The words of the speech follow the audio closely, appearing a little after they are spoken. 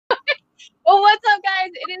Well, what's up,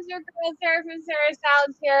 guys? It is your girl Sarah from Sarah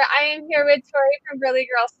Styles here. I am here with Tori from Girly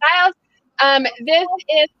Girl Styles. This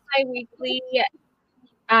is my weekly.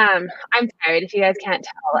 I'm tired. If you guys can't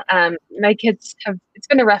tell, my kids have. It's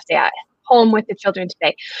been a rough day at home with the children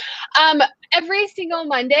today. Um, every single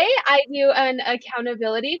Monday, I do an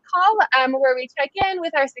accountability call where we check in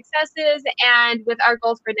with our successes and with our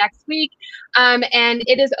goals for next week. And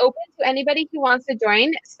it is open to anybody who wants to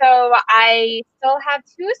join. So I still have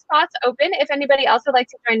 2 spots open. If anybody else would like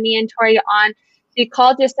to join me and Tori on the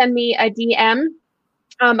call, just send me a DM.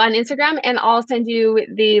 On Instagram, and I'll send you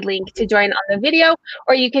the link to join on the video,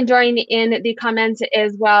 or you can join in the comments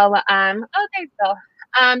as well. Oh, there's Bill.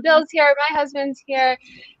 Bill's here. My husband's here.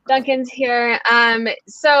 Duncan's here.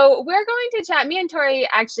 So we're going to chat. Me and Tori,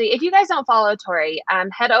 actually, if you guys don't follow Tori,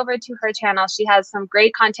 head over to her channel. She has some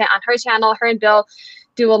great content on her channel. Her and Bill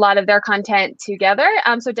do a lot of their content together.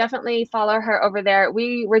 So definitely follow her over there.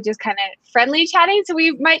 We were just kind of friendly chatting, so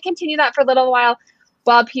we might continue that for a little while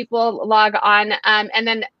people log on. And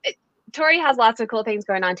then Tori has lots of cool things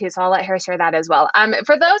going on too, so I'll let her share that as well.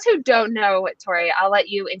 For those who don't know Tori, I'll let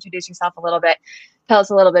you introduce yourself a little bit. Tell us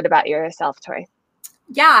a little bit about yourself, Tori.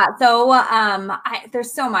 Yeah. So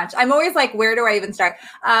there's so much. I'm always like, where do I even start?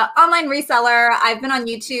 Online reseller. I've been on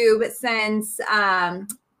YouTube since, I've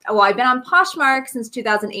been on Poshmark since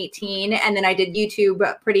 2018, and then I did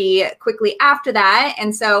YouTube pretty quickly after that.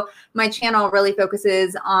 And so my channel really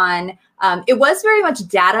focuses on, it was very much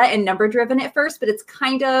data and number driven at first, but it's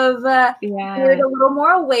kind of veered a little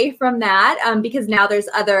more away from that because now there's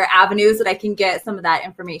other avenues that I can get some of that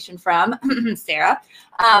information from, Sarah.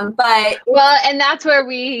 And that's where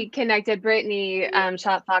we connected. Brittany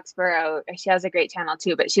Shop Foxborough. She has a great channel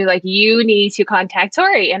too, but she was like, you need to contact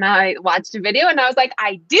Tori. And I watched a video and I was like,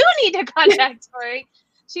 I do need to contact Tori.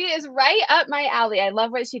 She is right up my alley. I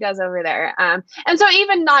love what she does over there. And so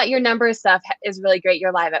even not your number stuff is really great.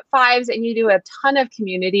 You're live at 5s and you do a ton of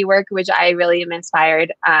community work, which I really am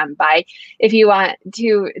inspired by. If you want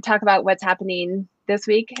to talk about what's happening this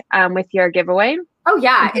week with your giveaway. Oh,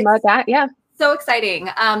 yeah. About that. Yeah. So exciting.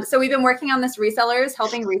 So we've been working on this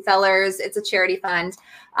helping resellers. It's a charity fund.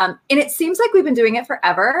 And it seems like we've been doing it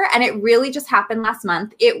forever. And it really just happened last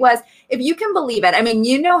month. It was, if you can believe it, I mean,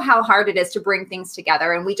 you know how hard it is to bring things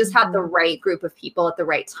together. And we just had the right group of people at the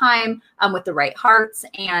right time with the right hearts.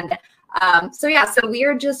 And so we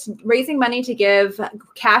are just raising money to give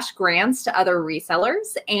cash grants to other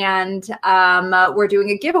resellers. And we're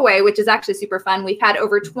doing a giveaway, which is actually super fun. We've had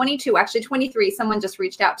over 23. Someone just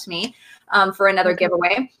reached out to me for another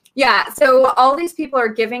giveaway. Yeah. So all these people are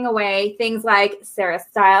giving away things like Sarah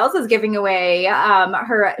Styles is giving away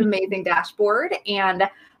her amazing dashboard, and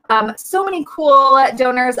so many cool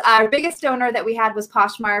donors. Our biggest donor that we had was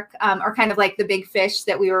Poshmark, or kind of like the big fish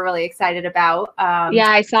that we were really excited about. Yeah,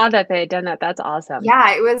 I saw that they had done that. That's awesome.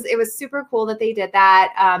 Yeah, it was super cool that they did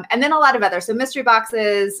that. And then a lot of others. So mystery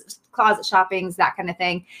boxes, closet shoppings, that kind of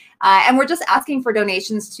thing. And we're just asking for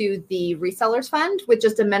donations to the resellers fund with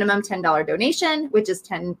just a minimum $10 donation, which is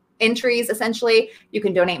 10 entries. Essentially, you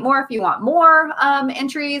can donate more if you want more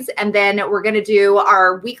entries. And then we're going to do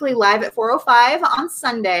our weekly live at 4:05 on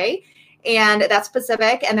Sunday. And that's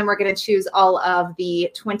Pacific. And then we're going to choose all of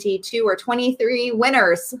the 22 or 23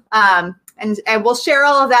 winners. And we'll share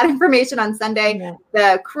all of that information on Sunday. Yeah.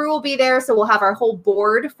 The crew will be there. So we'll have our whole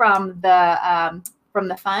board from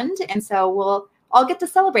the fund. And so we'll all get to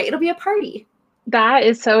celebrate. It'll be a party. That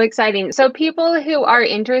is so exciting. So people who are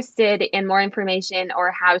interested in more information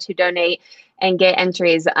or how to donate and get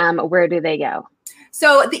entries, where do they go?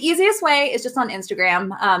 So the easiest way is just on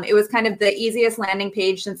Instagram. It was kind of the easiest landing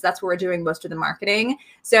page since that's where we're doing most of the marketing.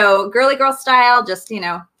 So Girly Girl Style, just,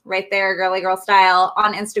 right there, Girly Girl Style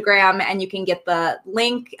on Instagram, and you can get the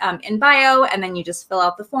link in bio, and then you just fill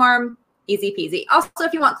out the form. Easy peasy. Also,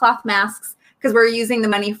 if you want cloth masks, because we're using the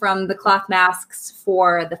money from the cloth masks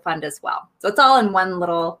for the fund as well. So it's all in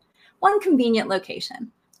one convenient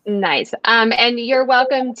location. Nice. And you're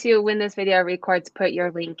welcome to, when this video records, put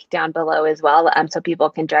your link down below as well, so people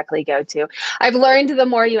can directly go to. I've learned the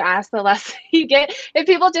more you ask, the less you get. If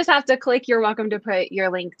people just have to click, you're welcome to put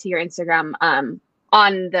your link to your Instagram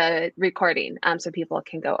on the recording, so people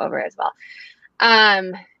can go over as well.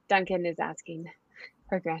 Duncan is asking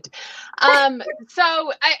for Grant.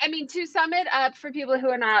 So I mean, to sum it up for people who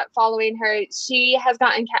are not following her, she has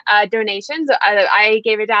gotten donations. I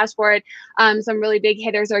gave a dashboard. Some really big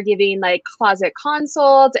hitters are giving like closet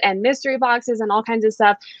consults and mystery boxes and all kinds of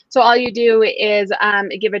stuff. So all you do is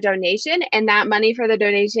give a donation, and that money for the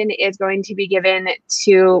donation is going to be given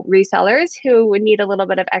to resellers who would need a little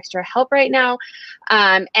bit of extra help right now.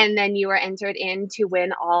 And then you are entered in to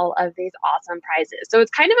win all of these awesome prizes. So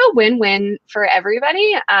it's kind of a win-win for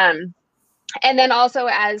everybody. And then also,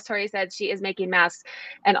 as Tori said, she is making masks,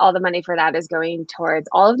 and all the money for that is going towards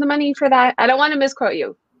all of the money for that. I don't want to misquote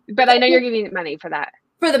you, but I know you're giving money for that.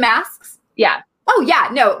 For the masks? Yeah. Oh, yeah.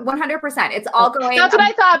 No, 100%. It's all going. That's what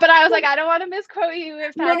I thought, but I was like, I don't want to misquote you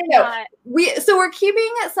if that's not. So we're keeping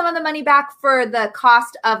some of the money back for the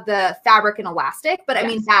cost of the fabric and elastic, but I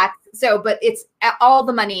mean, but it's all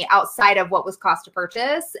the money outside of what was cost to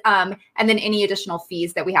purchase, and then any additional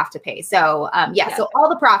fees that we have to pay. So, so all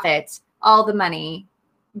the profits, all the money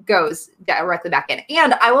goes directly back in.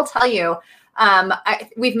 And I will tell you,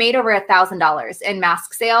 we've made over $1,000 in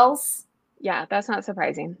mask sales. Yeah, that's not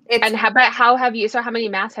surprising. And how have you? So how many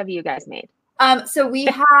masks have you guys made? So we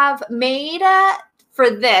have made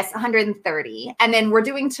for this 130, and then we're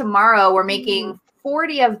doing tomorrow. We're making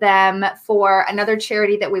 40 of them for another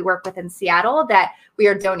charity that we work with in Seattle that we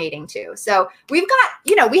are donating to. So we've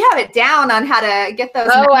got, we have it down on how to get those.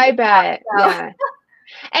 Oh, I bet. So. Yeah.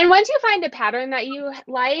 And once you find a pattern that you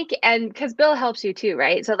like, and because Bill helps you too,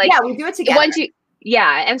 right? So we do it together.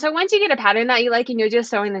 And so once you get a pattern that you like and you're just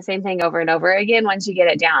sewing the same thing over and over again, once you get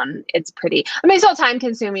it down, it's pretty, it's still time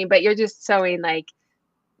consuming, but you're just sewing the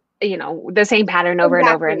same pattern over and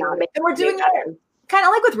over. And we're doing it kind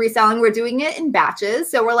of like with reselling, we're doing it in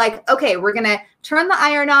batches. So we're like, okay, we're going to turn the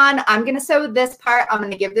iron on. I'm going to sew this part. I'm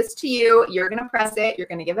going to give this to you. You're going to press it. You're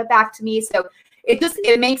going to give it back to me. So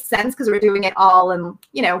it makes sense because we're doing it all in,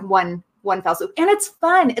 one fell swoop. And it's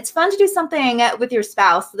fun. It's fun to do something with your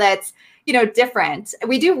spouse that's, different.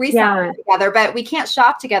 We do resell together, but we can't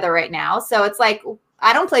shop together right now. So it's like,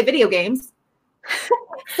 I don't play video games.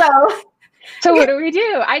 So what do we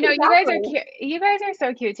do? I know you guys are cute. You guys are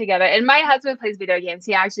so cute together. And my husband plays video games.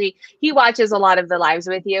 He watches a lot of the lives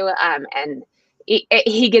with you. And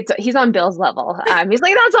he's on Bill's level. He's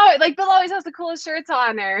like, that's all, like Bill always has the coolest shirts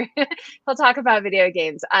on, or he'll talk about video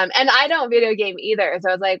games. And I don't video game either. So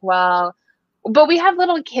I was like, well, but we have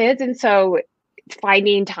little kids. And so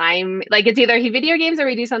finding time, like it's either he video games or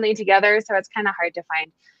we do something together. So it's kind of hard to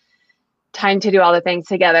find time to do all the things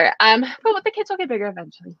together. But the kids will get bigger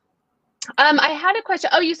eventually. I had a question.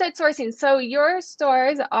 Oh, you said sourcing. So your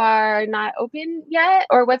stores are not open yet,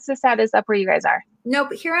 or what's the status up where you guys are?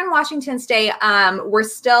 Nope. Here in Washington State,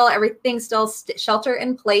 everything's still shelter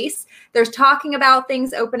in place. There's talking about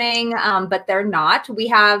things opening, but they're not. We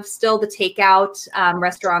have still the takeout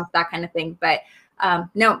restaurants, that kind of thing. But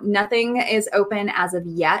no, nothing is open as of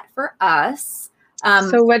yet for us.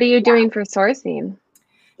 So what are you doing for sourcing?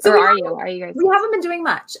 So are you guys? We haven't been doing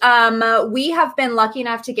much. We have been lucky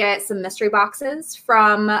enough to get some mystery boxes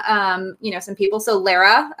from, some people. So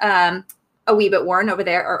Lara, a wee bit worn over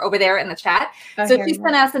there in the chat. So she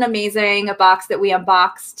sent us an amazing box that we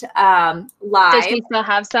unboxed live. Does she still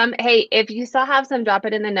have some? Hey, if you still have some, drop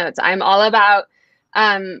it in the notes. I'm all about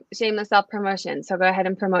shameless self-promotion. So go ahead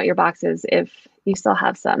and promote your boxes if you still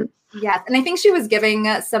have some. Yes. And I think she was giving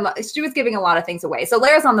a lot of things away. So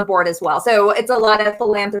Lara's on the board as well. So it's a lot of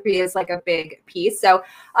philanthropy is like a big piece. So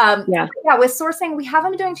with sourcing, we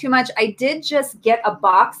haven't been doing too much. I did just get a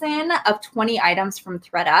box in of 20 items from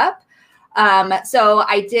ThreadUp. So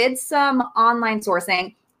I did some online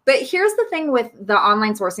sourcing. But here's the thing with the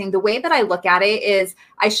online sourcing, the way that I look at it is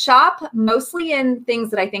I shop mostly in things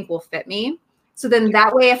that I think will fit me. So then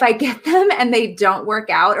that way, if I get them and they don't work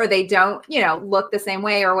out or they don't, look the same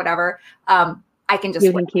way or whatever, I can just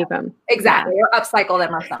keep them. Exactly. Or upcycle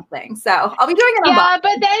them or something. So I'll be doing it. Yeah.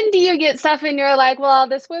 But then do you get stuff and you're like, well,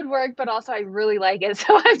 this would work, but also I really like it.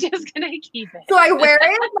 So I'm just going to keep it. So I wear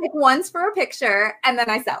it like once for a picture and then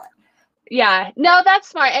I sell it. Yeah, no, that's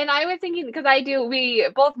smart. And I was thinking, because we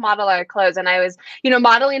both model our clothes, and I was,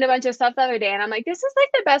 modeling a bunch of stuff the other day, and I'm like, this is like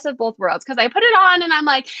the best of both worlds, because I put it on and I'm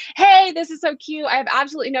like, hey, this is so cute. I have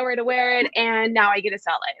absolutely nowhere to wear it, and now I get to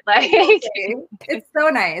sell it. Like, it's so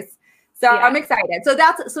nice. So I'm excited. So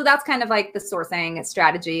that's kind of like the sourcing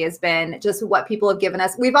strategy has been just what people have given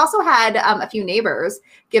us. We've also had a few neighbors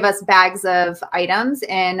give us bags of items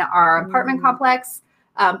in our apartment complex,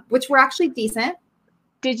 which were actually decent.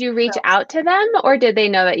 Did you reach out to them, or did they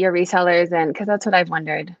know that you're resellers? And because that's what I've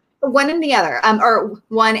wondered. One and the other, or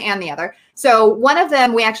one and the other. So one of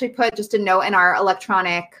them, we actually put just a note in our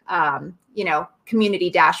electronic community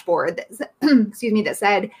dashboard that, excuse me, that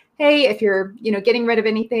said, hey, if you're, getting rid of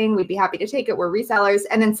anything, we'd be happy to take it. We're resellers.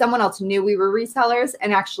 And then someone else knew we were resellers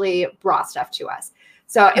and actually brought stuff to us.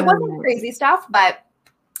 So it wasn't crazy stuff, but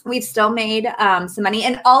we've still made some money,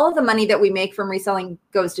 and all of the money that we make from reselling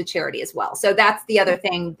goes to charity as well. So that's the other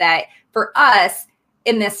thing that for us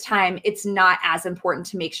in this time, it's not as important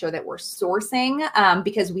to make sure that we're sourcing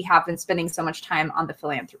because we have been spending so much time on the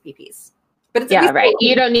philanthropy piece. But it's right.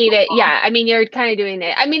 You don't need it. Yeah. I mean, you're kind of doing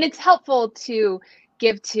it. I mean, it's helpful to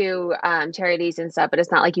give to charities and stuff, but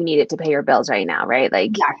it's not like you need it to pay your bills right now, right? Like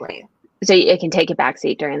exactly. So it can take a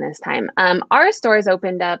backseat during this time. Our stores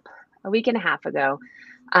opened up a week and a half ago.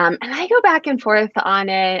 And I go back and forth on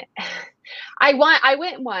it. I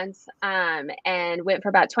went once and went for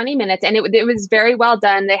about 20 minutes, and it was very well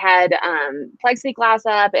done. They had plexiglass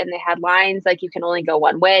up, and they had lines like you can only go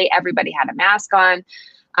one way. Everybody had a mask on.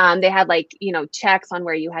 They had checks on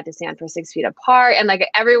where you had to stand for 6 feet apart, and like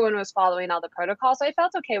everyone was following all the protocols. So I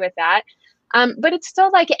felt okay with that. But it's still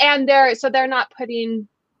they're not putting,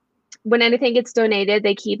 when anything gets donated,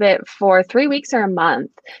 they keep it for 3 weeks or a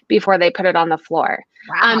month before they put it on the floor.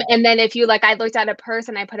 Wow. And then if I looked at a purse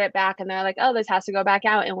and I put it back, and they're like, oh, this has to go back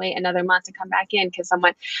out and wait another month to come back in because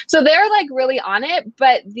so they're like really on it,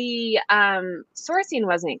 but the sourcing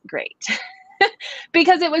wasn't great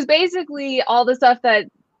because it was basically all the stuff that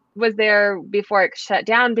was there before it shut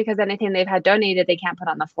down, because anything they've had donated, they can't put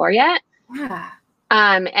on the floor yet. Yeah.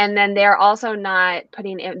 And then they're also not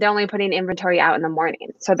they're only putting inventory out in the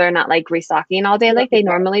morning. So they're not like restocking all day like they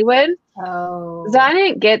normally would. Oh. So I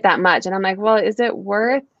didn't get that much. And I'm like, well, is it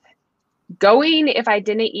worth going if I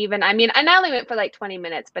didn't even, I only went for like 20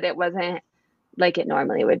 minutes, but it wasn't like it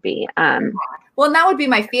normally would be. Well, and that would be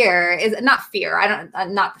my fear, is not fear.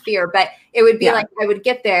 Not the fear, but it would be like I would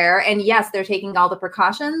get there and yes, they're taking all the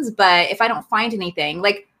precautions, but if I don't find anything,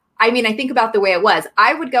 I think about the way it was.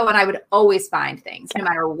 I would go and I would always find things no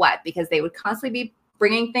matter what, because they would constantly be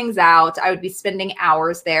bringing things out. I would be spending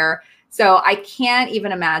hours there. So I can't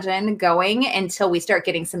even imagine going until we start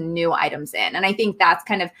getting some new items in. And I think that's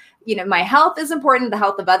kind of, my health is important. The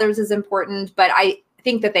health of others is important, but I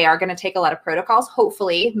think that they are going to take a lot of protocols.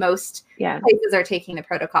 Hopefully most places are taking the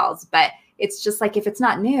protocols, but it's just like, if it's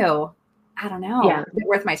not new, I don't know. Is it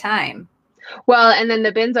worth my time? Well, and then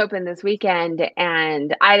the bins opened this weekend,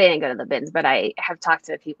 and I didn't go to the bins, but I have talked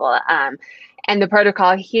to people. And the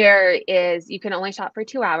protocol here is you can only shop for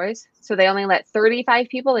 2 hours. So they only let 35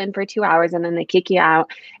 people in for 2 hours, and then they kick you out,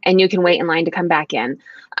 and you can wait in line to come back in.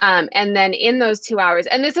 And then in those 2 hours,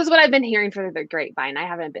 and this is what I've been hearing for the grapevine, I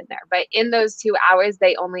haven't been there, but in those 2 hours,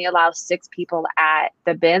 they only allow 6 people at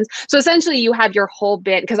the bins. So essentially you have your whole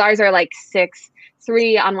bin, because ours are like 6,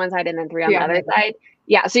 3 on one side and then 3 on the other side.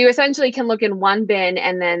 Yeah. So you essentially can look in one bin,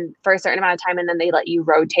 and then for a certain amount of time, and then they let you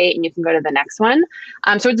rotate and you can go to the next one.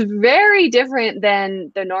 So it's very different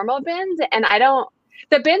than the normal bins. And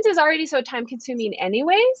the bins is already so time consuming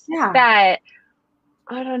anyways, that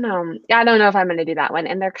I don't know. I don't know if I'm going to do that one.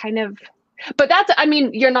 And they're kind of, but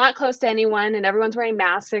you're not close to anyone, and everyone's wearing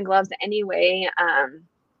masks and gloves anyway. I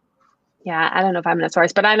don't know if I'm going to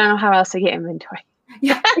source, but I don't know how else to get inventory.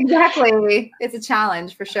 Yeah, exactly. It's a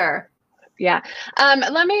challenge for sure. Yeah.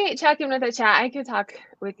 Let me check in with the chat. I could talk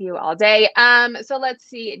with you all day. So let's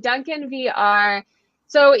see. Duncan VR.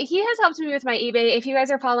 So he has helped me with my eBay. If you guys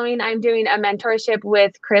are following, I'm doing a mentorship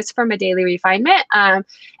with Chris from A Daily Refinement.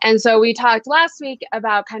 And so we talked last week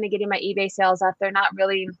about kind of getting my eBay sales up. I'm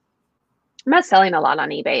not selling a lot on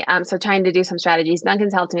eBay. So trying to do some strategies.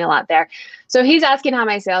 Duncan's helped me a lot there. So he's asking how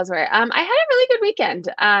my sales were. I had a really good weekend.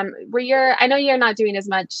 I know you're not doing as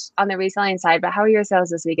much on the reselling side, but how are your sales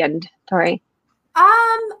this weekend, Tori?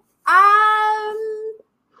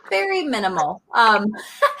 Very minimal.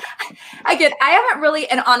 Again, I haven't really,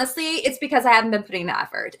 and honestly, it's because I haven't been putting the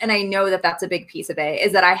effort. And I know that that's a big piece of it,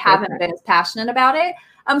 is that I haven't been as passionate about it.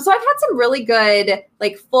 So I've had some really good,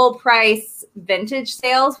 full price vintage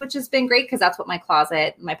sales, which has been great because that's what my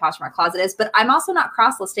Poshmark closet is. But I'm also not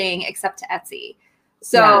cross listing except to Etsy.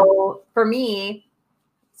 So for me,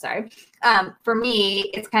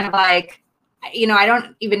 it's kind of like, I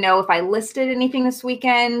don't even know if I listed anything this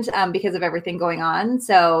weekend because of everything going on.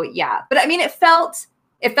 So yeah, but it felt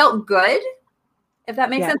good, if that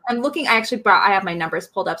makes sense. I have my numbers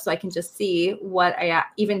pulled up so I can just see what I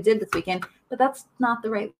even did this weekend, but that's not the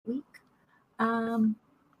right week.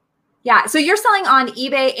 So you're selling on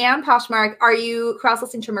eBay and Poshmark. Are you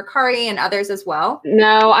cross-listing to Mercari and others as well?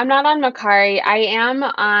 No, I'm not on Mercari. I am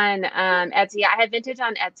on Etsy. I have vintage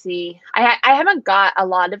on Etsy. I haven't got a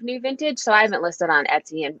lot of new vintage, so I haven't listed on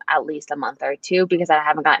Etsy in at least a month or two because I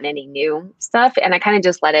haven't gotten any new stuff. And I kind of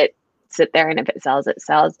just let it sit there, and if it sells, it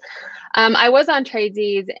sells. I was on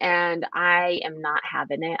Tradesies, and I am not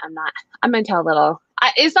having it. I'm into a little,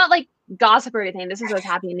 it's not like gossip or anything. This is what's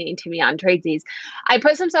happening to me on Tradesies. I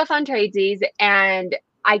put some stuff on Tradesies, and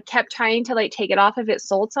I kept trying to like take it off if it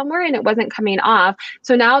sold somewhere, and it wasn't coming off.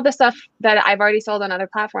 So now the stuff that I've already sold on other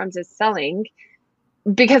platforms is selling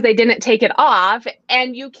because they didn't take it off,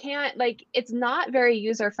 and you can't, like, it's not very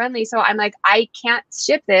user friendly. So I'm like, I can't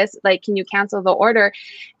ship this. Like, can you cancel the order?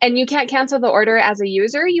 And you can't cancel the order as a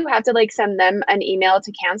user. You have to like send them an email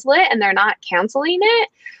to cancel it, and they're not canceling it.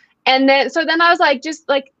 And then I was like, just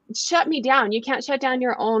like, shut me down. You can't shut down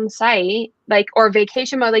your own site, like, or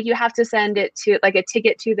vacation mode. Like, you have to send it to like a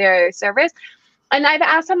ticket to their service. And I've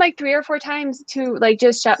asked them like 3 or 4 times to like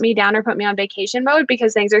just shut me down or put me on vacation mode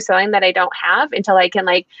because things are selling that I don't have until I can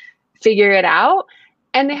like figure it out.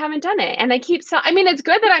 And they haven't done it. And I keep I mean, it's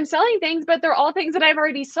good that I'm selling things, but they're all things that I've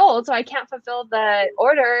already sold. So I can't fulfill the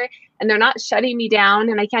order, and they're not shutting me down,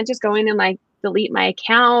 and I can't just go in and like delete my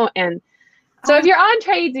account. And so if you're on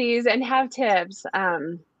Tradesies and have tips,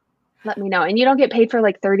 let me know. And you don't get paid for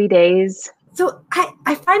like 30 days. So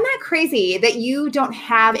I find that crazy that you don't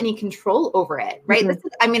have any control over it, right? Mm-hmm.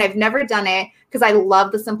 I mean, I've never done it because I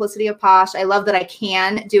love the simplicity of Posh. I love that I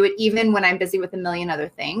can do it even when I'm busy with a million other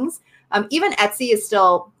things. Even Etsy is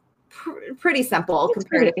still pretty simple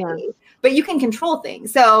comparatively, but you can control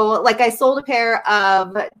things. So like I sold a pair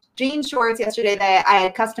of jean shorts yesterday that I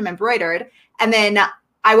had custom embroidered, and then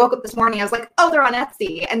I woke up this morning, I was like, oh, they're on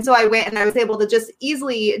Etsy. And so I went and I was able to just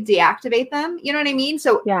easily deactivate them. You know what I mean?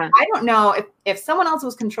 So yeah. I don't know if someone else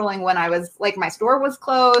was controlling when I was like, my store was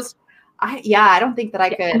closed. I don't think that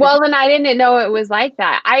I could. Well, then I didn't know it was like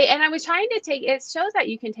that. I was trying to take, it shows that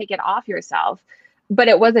you can take it off yourself, but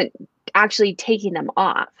it wasn't actually taking them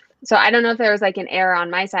off. So I don't know if there was like an error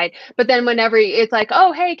on my side, but then whenever it's like,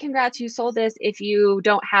 oh, hey, congrats, you sold this. If you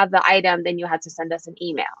don't have the item, then you have to send us an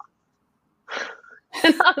email.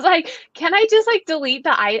 And I was like, can I just like delete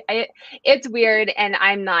it's weird, and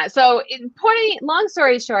I'm not. So long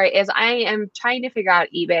story short is I am trying to figure out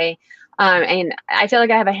eBay. And I feel like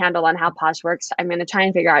I have a handle on how Posh works. I'm going to try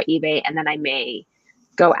and figure out eBay, and then I may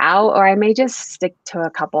go out, or I may just stick to a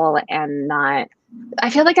couple and not. I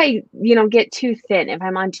feel like I, get too thin. If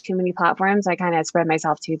I'm on too many platforms, I kind of spread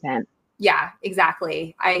myself too thin. Yeah,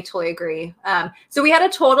 exactly. I totally agree. So we had a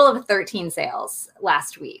total of 13 sales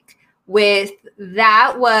last week. With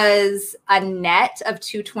that was a net of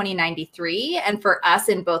 $220.93. And for us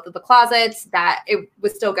in both of the closets, that it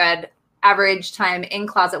was still good. Average time in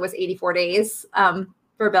closet was 84 days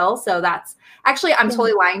for Bill. So that's actually, I'm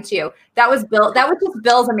totally lying to you. That was just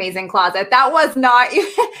Bill's amazing closet. That was not,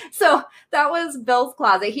 so that was Bill's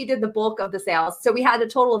closet. He did the bulk of the sales. So we had a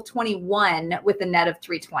total of 21 with a net of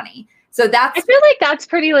 320. So I feel like that's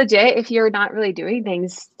pretty legit if you're not really doing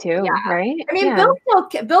things too, right? I mean,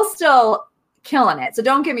 Bill's still killing it. So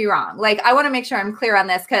don't get me wrong. Like, I want to make sure I'm clear on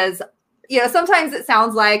this because, sometimes it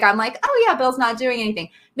sounds like I'm like, oh yeah, Bill's not doing anything.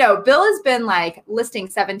 No, Bill has been like listing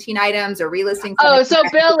 17 items or relisting. Oh, so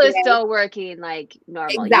Bill is still working like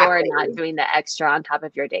normal. Exactly. You're not doing the extra on top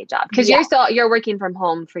of your day job because you're working from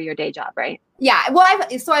home for your day job, right? Yeah. Well,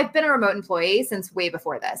 I've been a remote employee since way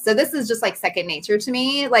before this. So this is just like second nature to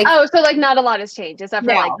me. Like, oh, so like not a lot has changed except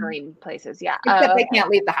for like going places. Yeah. Except they can't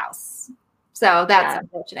leave the house. So that's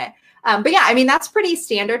unfortunate. But yeah, I mean, that's pretty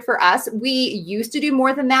standard for us. We used to do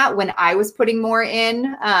more than that when I was putting more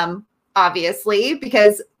in, obviously,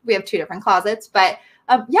 because we have 2 different closets. But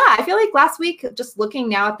yeah, I feel like last week, just looking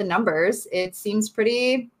now at the numbers, it seems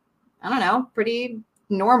pretty, pretty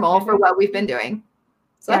normal for what we've been doing.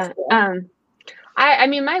 So that's cool. I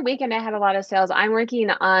mean, my weekend, I had a lot of sales. I'm working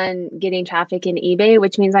on getting traffic in eBay,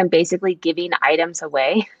 which means I'm basically giving items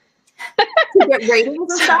away. To get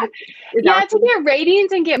ratings and stuff? To get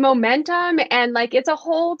ratings and get momentum. And like, it's a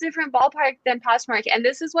whole different ballpark than Poshmark. And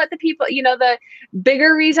this is what the people, the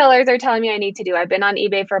bigger resellers are telling me I need to do. I've been on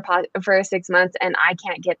eBay for 6 months and I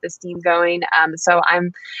can't get this team going. So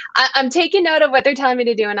I'm taking note of what they're telling me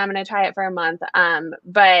to do, and I'm going to try it for a month.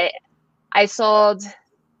 But I sold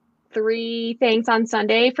 3 things on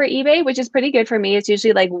Sunday for eBay, which is pretty good for me. It's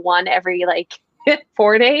usually like 1 every like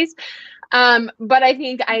 4 days. But I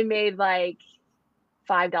think I made like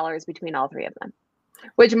 $5 between all 3 of them,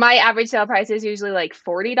 which my average sale price is usually like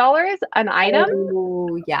 $40 an item.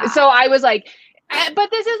 Oh, yeah. So I was like, but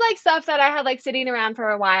this is like stuff that I had like sitting around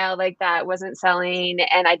for a while, like that wasn't selling,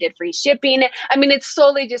 and I did free shipping. I mean, it's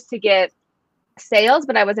solely just to get sales,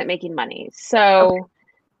 but I wasn't making money. So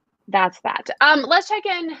That's that. Let's check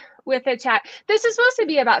in with the chat. This is supposed to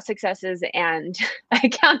be about successes and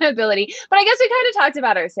accountability, but I guess we kind of talked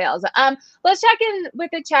about our sales. Let's check in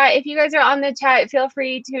with the chat. If you guys are on the chat, feel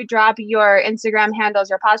free to drop your Instagram handles,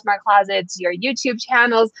 your Poshmark closets, your YouTube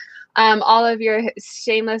channels, all of your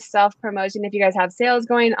shameless self-promotion if you guys have sales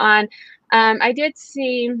going on. I did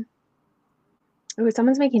see, oh,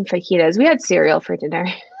 someone's making fajitas. We had cereal for dinner.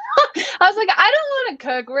 I was like, I don't want to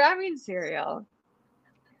cook. We're having cereal.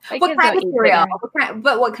 What kind of cereal?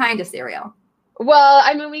 What kind of cereal? Well,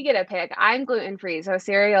 I mean, we get a pick. I'm gluten-free, so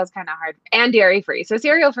cereal is kind of hard, and dairy-free. So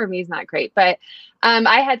cereal for me is not great, but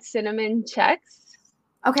I had cinnamon Chex.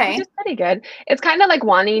 Okay. Which is pretty good. It's kind of like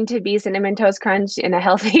wanting to be Cinnamon Toast Crunch in a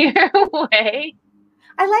healthier way.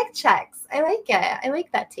 I like Chex. I like it. I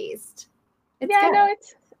like that taste. It's good. No,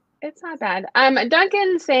 it's not bad.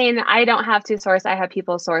 Duncan saying I don't have to source, I have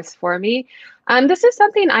people source for me. This is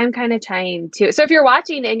something I'm kind of trying to. So if you're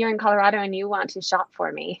watching and you're in Colorado and you want to shop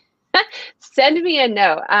for me, send me a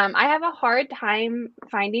note. I have a hard time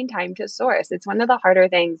finding time to source. It's one of the harder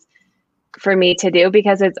things for me to do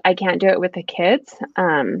because I can't do it with the kids.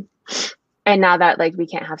 And now that like we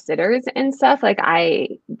can't have sitters and stuff, like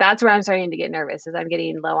that's where I'm starting to get nervous is I'm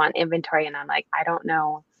getting low on inventory and I'm like, I don't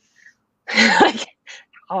know like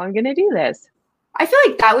how I'm going to do this. I feel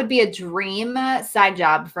like that would be a dream side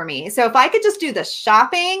job for me. So if I could just do the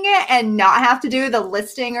shopping and not have to do the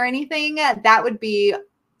listing or anything, that would be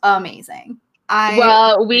amazing.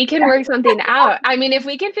 Well, we can work something out. I mean, if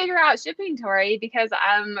we can figure out shipping, Tori, because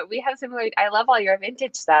we have similar, I love all your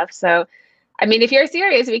vintage stuff. So, I mean, if you're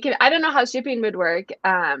serious, we can, I don't know how shipping would work.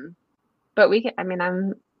 But we can, I mean,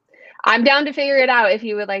 I'm down to figure it out if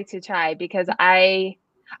you would like to try because I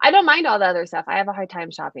don't mind all the other stuff. I have a hard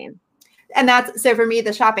time shopping. And that's, so for me,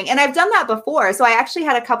 the shopping, and I've done that before. So I actually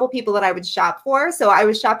had a couple people that I would shop for. So I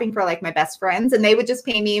was shopping for like my best friends and they would just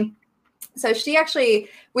pay me. So she actually,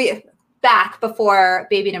 back before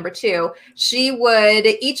baby number 2, she would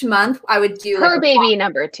each month I would do her like baby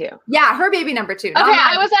number 2. Yeah, her baby number 2. Okay,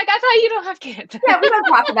 I was like, I thought you don't have kids. Yeah, we don't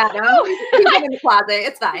talk about them. Keep them in the closet.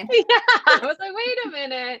 It's fine. Yeah, I was like, wait a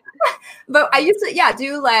minute. But I used to,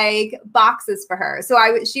 do like boxes for her.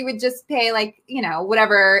 So she would just pay like,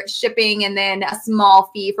 whatever shipping and then a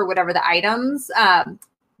small fee for whatever the items.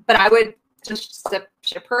 But I would just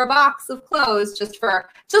ship her a box of clothes just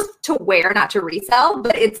to wear, not to resell,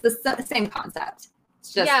 but it's the same concept.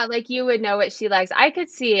 It's just, yeah, like you would know what she likes. I could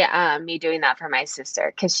see me doing that for my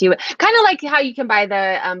sister because she would kind of like how you can buy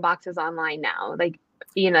the boxes online now. Like,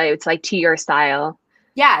 it's like to your style.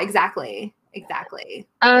 Yeah, exactly.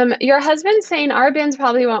 Your husband's saying our bins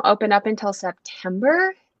probably won't open up until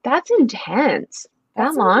September. That's intense.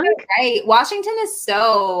 That long? Right. Washington is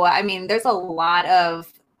there's a lot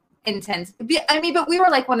of intense. I mean, but we were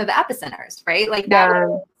like one of the epicenters, right? Like that.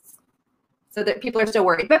 So that people are still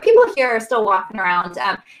worried, but people here are still walking around.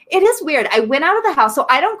 It is weird. I went out of the house. So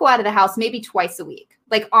I don't go out of the house maybe twice a week,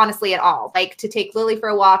 like honestly at all, like to take Lily for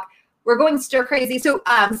a walk. We're going stir crazy. So,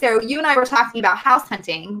 Sarah, you and I were talking about house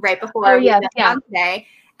hunting right before today.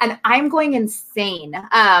 And I'm going insane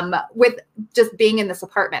with just being in this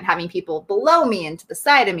apartment, having people below me and to the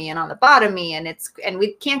side of me and on the bottom of me. And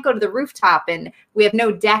we can't go to the rooftop and we have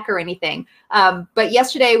no deck or anything. But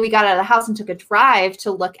yesterday we got out of the house and took a drive to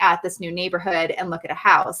look at this new neighborhood and look at a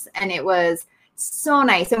house. And it was so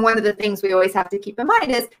nice. And one of the things we always have to keep in mind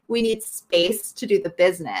is we need space to do the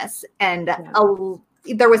business. And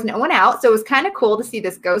there was no one out. So it was kind of cool to see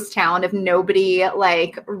this ghost town of nobody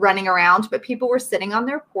like running around, but people were sitting on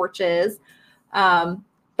their porches. But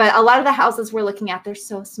a lot of the houses we're looking at, they're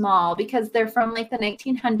so small because they're from like the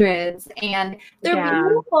 1900s and they're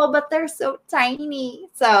beautiful, but they're so tiny.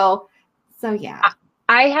 So yeah.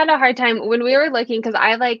 I had a hard time when we were looking because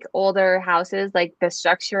I like older houses, like the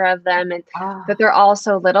structure of them, and but they're all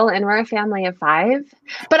so little. And we're a family of 5.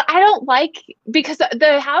 But I don't like because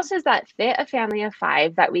the houses that fit a family of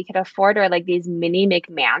 5 that we could afford are like these mini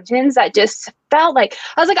McMansions that just felt like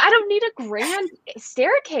I was like, I don't need a grand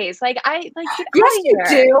staircase. Like I like get yes, you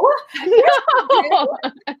do. No.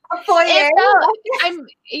 A foyer.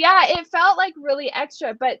 It felt like really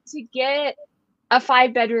extra, but to get a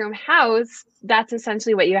 5-bedroom house, that's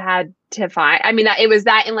essentially what you had to find. I mean, it was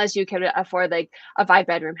that unless you could afford like a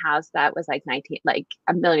 5-bedroom house that was like $1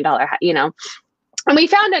 million, And we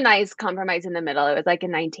found a nice compromise in the middle. It was like a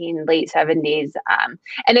late 70s.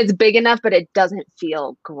 And it's big enough, but it doesn't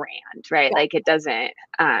feel grand, right? Like it doesn't.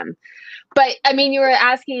 But I mean, you were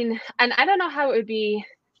asking, and I don't know how it would be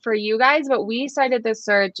for you guys, but we started this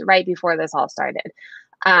search right before this all started.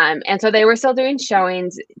 And so they were still doing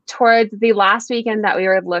showings. Towards the last weekend that we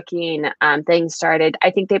were looking, things started.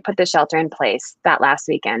 I think they put the shelter in place that last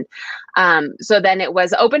weekend. So then it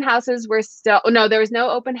was open houses were still, no, there was no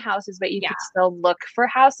open houses, but you could still look for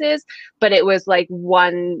houses, but it was like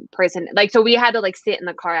one person, like, so we had to like sit in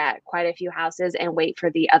the car at quite a few houses and wait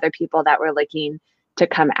for the other people that were looking to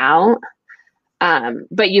come out.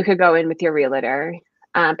 But you could go in with your realtor.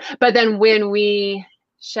 But then when we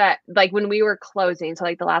when we were closing, so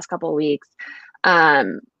like the last couple of weeks,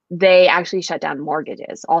 they actually shut down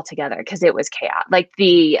mortgages altogether because it was chaos. Like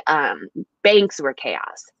the banks were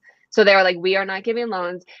chaos. So they were like, we are not giving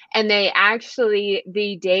loans. And they actually,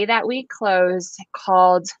 the day that we closed,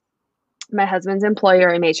 called my husband's employer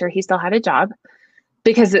and made sure he still had a job.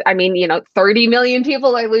 Because I mean, 30 million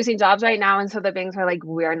people are losing jobs right now. And so the banks are like,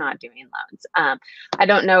 we're not doing loans. I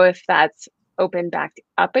don't know if that's opened back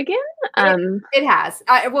up again. It has.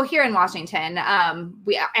 Well, here in Washington,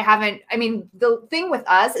 the thing with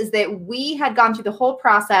us is that we had gone through the whole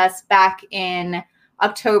process back in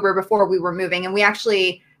October before we were moving. And we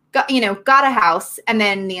actually got a house, and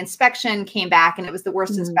then the inspection came back and it was the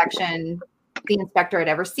worst inspection the inspector had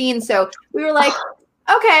ever seen. So we were like,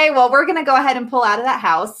 okay, well, we're going to go ahead and pull out of that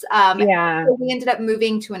house. So we ended up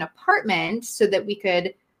moving to an apartment so that we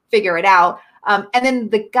could figure it out. And then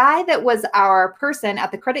the guy that was our person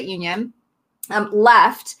at the credit union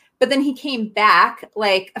left, but then he came back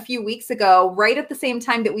like a few weeks ago, right at the same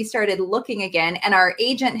time that we started looking again. And our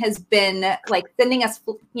agent has been like sending us,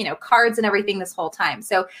 cards and everything this whole time.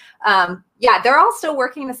 So they're all still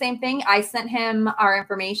working the same thing. I sent him our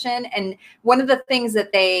information. And one of the things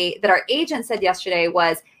that our agent said yesterday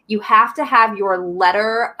was, you have to have your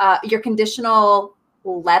letter, your conditional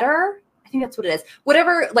letter. I think that's what it is.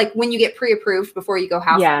 Whatever, like when you get pre-approved before you go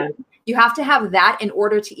house, you have to have that in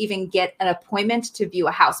order to even get an appointment to view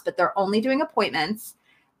a house. But they're only doing appointments.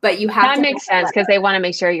 But you have that makes sense because they want to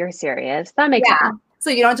make sure you're serious. That makes sense. So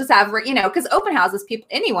you don't just have, because open houses,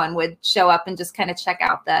 anyone would show up and just kind of check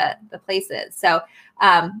out the places. So,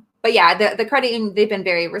 but yeah, the credit union, they've been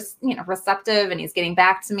very, receptive, and he's getting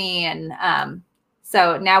back to me. And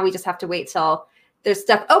so now we just have to wait till there's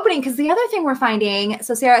stuff opening. Because the other thing we're finding,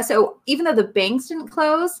 so Sarah, even though the banks didn't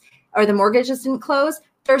close or the mortgages didn't close,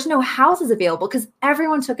 there's no houses available because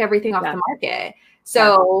everyone took everything off the market.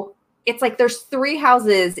 So it's like there's 3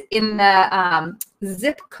 houses in the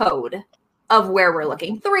zip code of where we're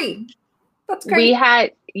looking. 3. That's crazy. We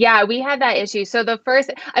had that issue. So the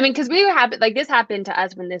first, because we were happy, like this happened to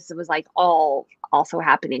us when this was like all also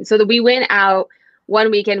happening. So that we went out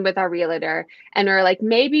one weekend with our realtor and we were like,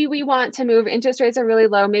 maybe we want to move. Interest rates are really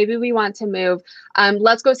low. Maybe we want to move.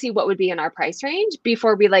 Let's go see what would be in our price range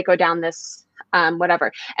before we like go down this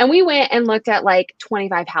whatever. And we went and looked at like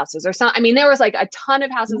 25 houses or something. There was like a ton of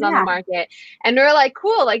houses on the market, and we were like,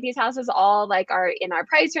 cool, like these houses all like are in our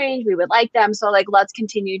price range. We would like them. So like, let's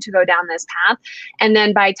continue to go down this path. And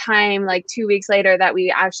then by time like 2 weeks later that we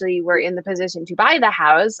actually were in the position to buy the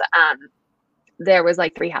house, there was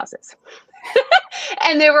like 3 houses.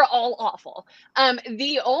 And they were all awful.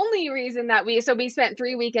 The only reason that we spent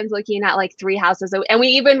 3 weekends looking at like 3 houses, and we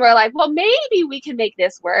even were like, well, maybe we can make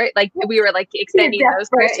this work. Like we were like extending those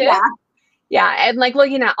searches. Yeah. And like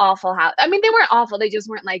looking at awful houses. They weren't awful. They just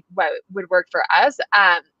weren't like what would work for us.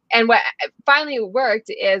 And what finally worked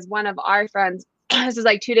is one of our friends, this was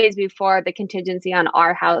like 2 days before the contingency on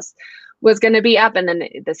our house was going to be up and then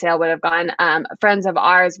the sale would have gone. Friends of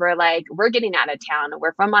ours were like, we're getting out of town.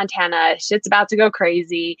 We're from Montana. Shit's about to go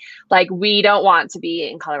crazy. Like, we don't want to be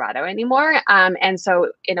in Colorado anymore. And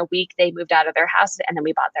so in a week they moved out of their house and then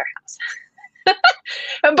we bought their house.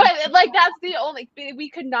 But like, that's the only, we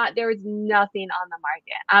could not, there was nothing on the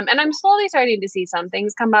market. And I'm slowly starting to see some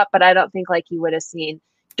things come up, but I don't think like you would have seen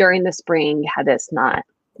during the spring had this not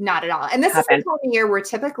at all. And this is the time of year where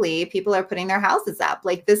typically people are putting their houses up.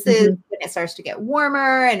 Like this is when it starts to get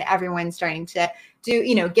warmer and everyone's starting to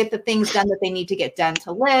do, get the things done that they need to get done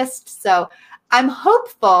to list. So I'm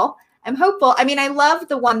hopeful. I love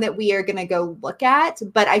the one that we are going to go look at,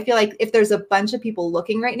 but I feel like if there's a bunch of people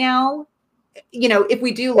looking right now, if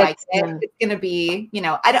we do like it, it's going to be,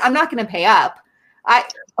 I'm not going to pay up.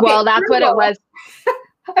 That's what it was.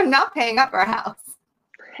 I'm not paying up for a house.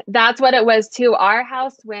 That's what it was too. Our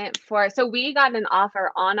house went for, so we got an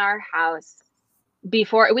offer on our house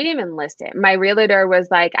before we didn't even list it. My realtor was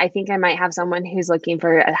like, I think I might have someone who's looking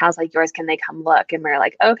for a house like yours. Can they come look? And we're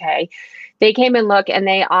like, okay. They came and look and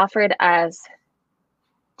they offered us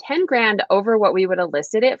 10 grand over what we would have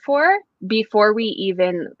listed it for before we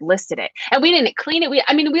even listed it. And we didn't clean it. We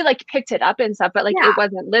like picked it up and stuff, but like it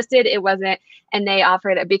wasn't listed. It wasn't, and they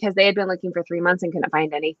offered it because they had been looking for 3 months and couldn't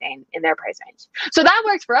find anything in their price range. So that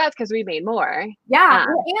worked for us because we made more. Yeah.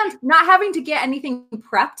 And not having to get anything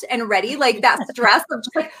prepped and ready, like that stress of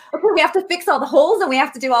just like, okay, we have to fix all the holes and we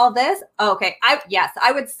have to do all this. Okay.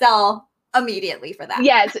 I would sell immediately for that.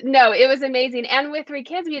 Yes. No, it was amazing. And with 3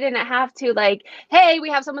 kids, we didn't have to like, hey, we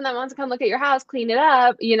have someone that wants to come look at your house, clean it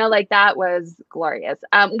up. You know, like that was glorious.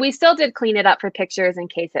 We still did clean it up for pictures in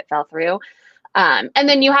case it fell through. And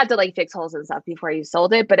then you had to like fix holes and stuff before you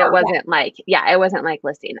sold it, but it wasn't like, it wasn't like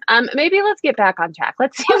listing. Maybe let's get back on track.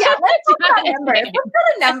 Let's see. Let's talk about numbers. Let's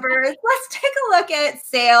go to numbers. Let's take a look at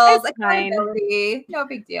sales, accountability. No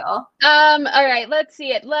big deal. All right, let's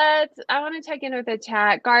see it. I want to check in with the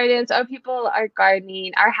chat. Gardens. Oh, people are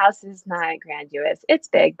gardening. Our house is not grandiose. It's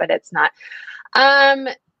big, but it's not.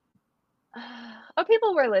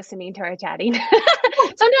 People were listening to our chatting. Sometimes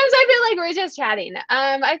I feel like we're just chatting.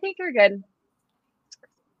 I think we're good.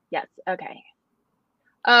 Yes. Okay.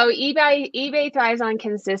 Oh, eBay thrives on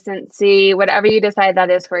consistency. Whatever you decide that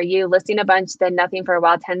is for you. Listing a bunch, then nothing for a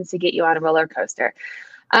while tends to get you on a roller coaster.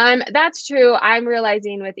 That's true. I'm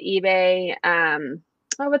realizing with eBay.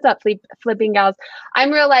 What's up, flipping gals?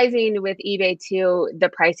 I'm realizing with eBay too, the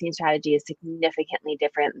pricing strategy is significantly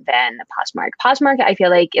different than Poshmark. Poshmark, I feel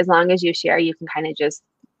like as long as you share, you can kind of just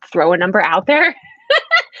throw a number out there,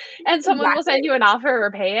 and someone will send you an offer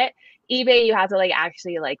or pay it. eBay, you have to like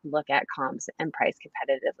actually like look at comps and price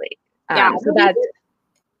competitively. So that's.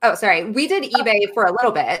 Oh, sorry. We did eBay for a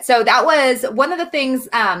little bit. So that was one of the things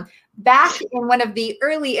back in one of the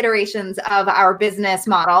early iterations of our business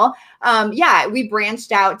model. We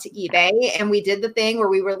branched out to eBay and we did the thing where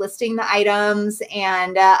we were listing the items.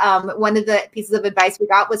 And one of the pieces of advice we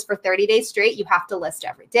got was for 30 days straight, you have to list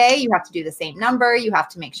every day. You have to do the same number. You have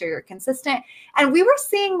to make sure you're consistent. And we were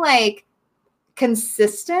seeing like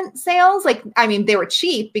consistent sales. Like, I mean, they were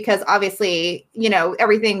cheap because obviously, you know,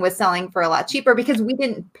 everything was selling for a lot cheaper because we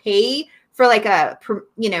didn't pay for like a,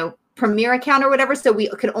 Premier account or whatever. So we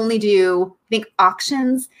could only do, I think,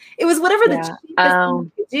 auctions. It was whatever the cheapest thing we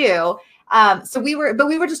could do. So we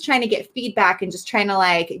were just trying to get feedback and just trying to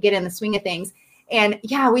like get in the swing of things. And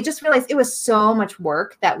we just realized it was so much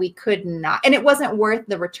work that we could not, and it wasn't worth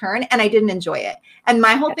the return. And I didn't enjoy it. And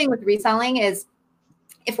my whole thing with reselling is,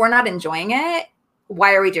 if we're not enjoying it,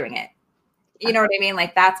 why are we doing it? You know what I mean?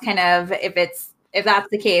 Like that's kind of, if that's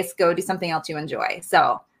the case, go do something else you enjoy.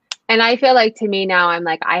 So. And I feel like to me now, I'm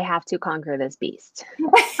like, I have to conquer this beast.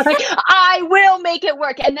 Like, I will make it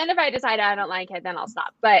work. And then if I decide I don't like it, then I'll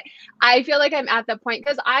stop. But I feel like I'm at the point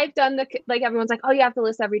because I've done like everyone's like, oh, you have to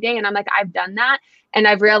list every day. And I'm like, I've done that. And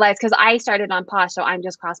I've realized because I started on Posh, so I'm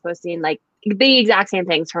just cross-posting like the exact same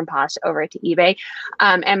things from Posh over to eBay.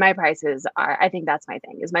 And my prices I think that's my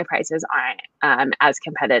thing, is my prices aren't as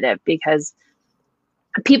competitive because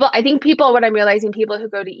what I'm realizing, people who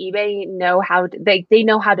go to eBay know how to, they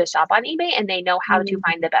know how to shop on eBay and they know how to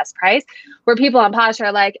find the best price, where people on Posh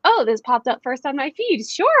are like, oh, this popped up first on my feed.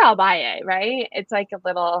 Sure, I'll buy it. Right. It's like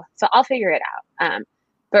so I'll figure it out.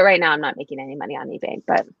 But right now I'm not making any money on eBay,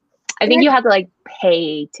 but I think you have to like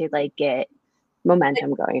pay to like get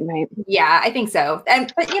momentum going, right? Yeah, I think so.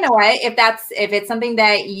 But you know what? If it's something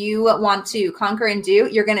that you want to conquer and do,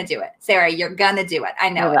 you're going to do it. Sarah, you're going to do it. I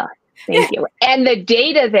know. Thank you. And the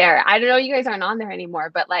data there, I don't know, you guys aren't on there anymore,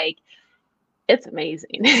 but like, it's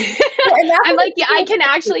amazing. I'm like, I can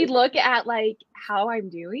actually look at like how I'm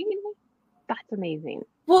doing. That's amazing.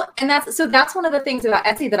 Well, and that's one of the things about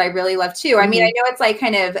Etsy that I really love too. I mean, I know it's like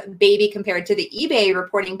kind of baby compared to the eBay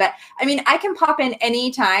reporting, but I mean, I can pop in any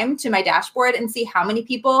time to my dashboard and see how many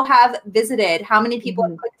people have visited, how many people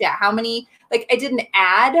have clicked it, how many, like I did an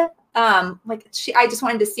ad. I just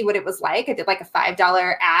wanted to see what it was like. I did like a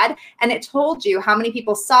 $5 ad and it told you how many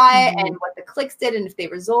people saw it and what the clicks did and if they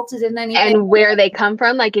resulted in anything. And where they come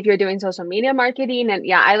from, like if you're doing social media marketing. And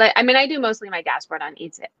I do mostly my dashboard on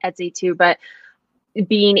Etsy too, but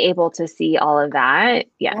being able to see all of that.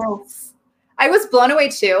 Yes. I was blown away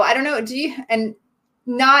too. I don't know. And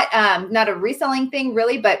not a reselling thing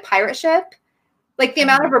really, but Pirate Ship. Like the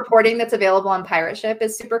amount of reporting that's available on Pirate Ship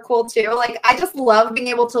is super cool too. Like I just love being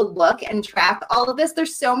able to look and track all of this.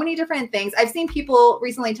 There's so many different things. I've seen people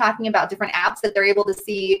recently talking about different apps that they're able to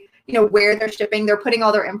see, you know, where they're shipping. They're putting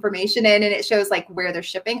all their information in and it shows like where they're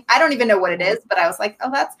shipping. I don't even know what it is, but I was like,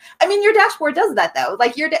 oh, your dashboard does that though.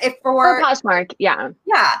 Like for Poshmark. Yeah.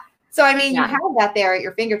 Yeah. So, I mean, you have that there at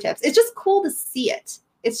your fingertips. It's just cool to see it.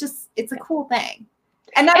 It's a cool thing.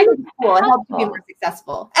 And that's cool. It helps you be more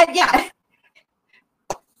successful.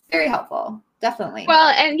 And Very helpful. Definitely. Well,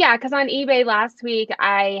 and yeah, because on eBay last week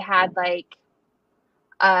I had like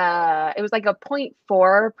it was like a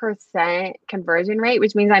 0.4% conversion rate,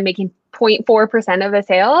 which means I'm making 0.4% of the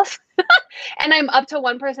sales. And I'm up to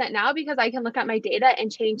 1% now because I can look at my data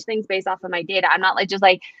and change things based off of my data. I'm not like just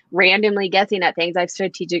like randomly guessing at things. I've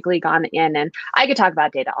strategically gone in, and I could talk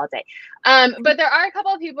about data all day. But there are a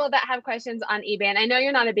couple of people that have questions on eBay, and I know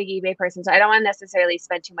you're not a big eBay person, so I don't want to necessarily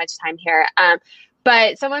spend too much time here.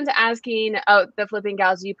 But someone's asking, oh, the Flipping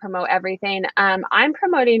Gals, you promote everything. I'm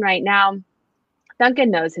promoting right now.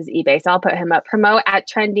 Duncan knows his eBay, so I'll put him up. Promote at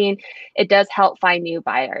trending. It does help find new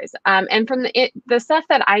buyers. And from the stuff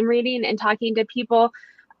that I'm reading and talking to people,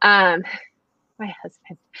 my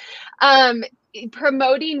husband,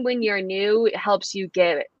 promoting when you're new helps you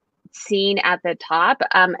get seen at the top.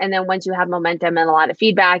 And then once you have momentum and a lot of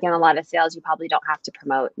feedback and a lot of sales, you probably don't have to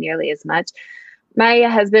promote nearly as much. My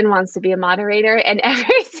husband wants to be a moderator, and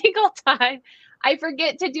every single time I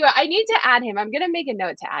forget to do it. I need to add him. I'm going to make a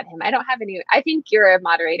note to add him. I don't have any. I think you're a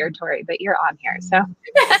moderator, Tori, but you're on here. So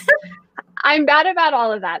I'm bad about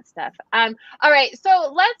all of that stuff. All right.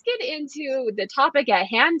 So let's get into the topic at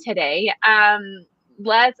hand today.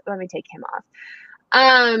 Let me take him off.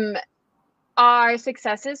 Our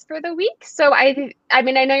successes for the week. So I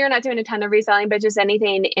mean, I know you're not doing a ton of reselling, but just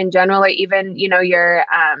anything in general, or even, your,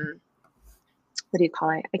 what do you call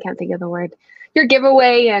it? I can't think of the word. Your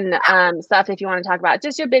giveaway and stuff, if you want to talk about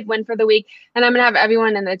just your big win for the week. And I'm going to have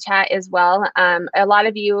everyone in the chat as well. A lot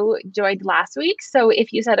of you joined last week. So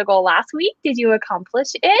if you set a goal last week, did you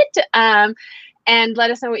accomplish it? And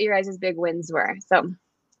let us know what your guys' big wins were. So I'll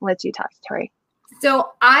let you talk, Tori.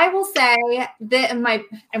 So I will say that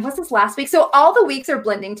and what's this last week? So all the weeks are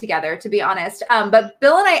blending together, to be honest. But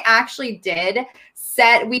Bill and I actually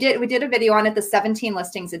we did a video on it, the 17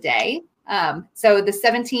 listings a day. So the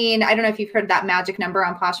 17, I don't know if you've heard that magic number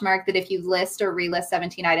on Poshmark, that if you list or relist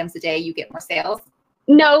 17 items a day, you get more sales.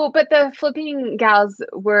 No, but the Flipping Gals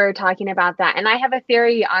were talking about that. And I have a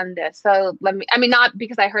theory on this. So not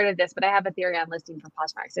because I heard of this, but I have a theory on listing for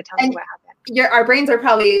Poshmark. So tell me what happened. Our brains are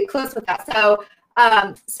probably close with that.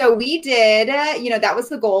 So we did, that was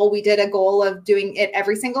the goal. We did a goal of doing it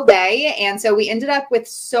every single day. And so we ended up with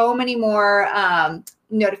so many more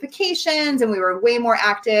notifications, and we were way more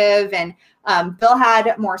active, and Bill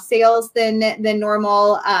had more sales than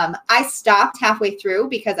normal. I stopped halfway through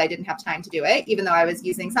because I didn't have time to do it, even though I was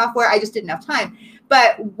using software. I just didn't have time.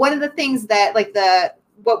 But one of the things that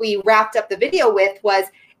what we wrapped up the video with was,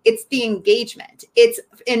 it's the engagement. It's,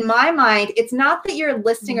 in my mind, it's not that you're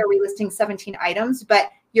listing or relisting 17 items, but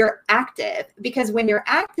you're active, because when you're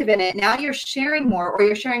active in it, now you're sharing more, or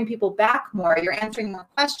you're sharing people back more, you're answering more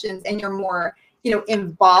questions, and you're more,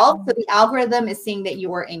 involved. So the algorithm is seeing that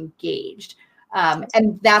you're engaged.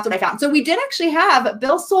 And that's what I found. So we did actually have,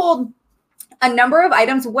 Bill sold a number of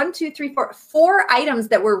items, 4 items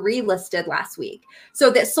that were relisted last week. So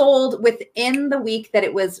that sold within the week that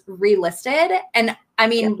it was relisted. And I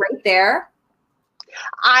mean, right there.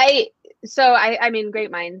 I mean, great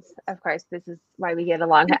minds, of course, this is why we get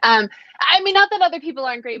along. Not that other people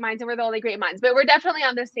aren't great minds and we're the only great minds, but we're definitely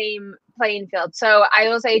on the same playing field. So I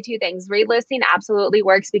will say 2 things. Relisting absolutely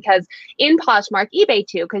works, because in Poshmark, eBay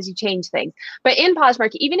too, because you change things. But in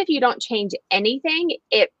Poshmark, even if you don't change anything,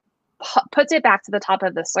 it puts it back to the top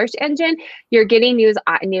of the search engine. You're getting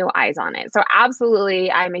new eyes on it. So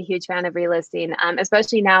absolutely, I'm a huge fan of relisting,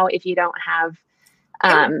 especially now if you don't have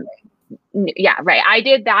yeah, right. I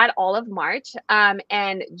did that all of March.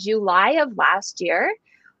 And July of last year,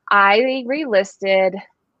 I relisted.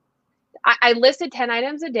 I listed 10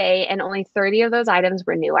 items a day, and only 30 of those items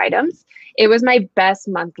were new items. It was my best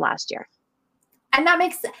month last year. And that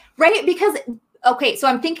makes sense, right? Because, okay, so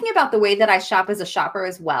I'm thinking about the way that I shop as a shopper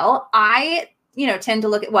as well. I tend to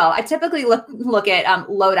look at, I typically look at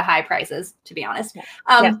low to high prices, to be honest. But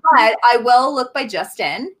I will look by just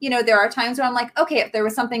in. There are times where I'm like, okay, if there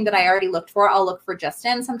was something that I already looked for, I'll look for just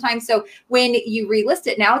in sometimes. So when you relist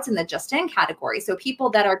it, now it's in the just in category. So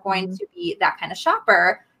people that are going to be that kind of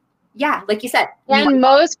shopper, yeah, like you said. And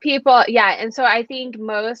most people, and so I think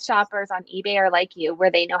most shoppers on eBay are like you, where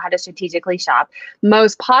they know how to strategically shop.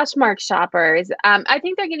 Most Poshmark shoppers, I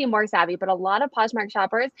think they're getting more savvy, but a lot of Poshmark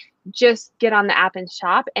shoppers just get on the app and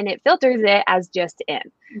shop, and it filters it as just in.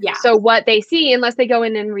 Yeah. So what they see, unless they go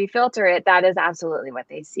in and refilter it, that is absolutely what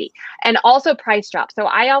they see. And also price drop. So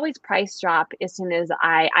I always price drop as soon as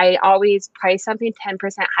I always price something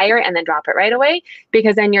 10% higher and then drop it right away,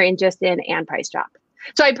 because then you're in just in and price drop.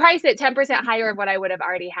 So I price it 10% higher of what I would have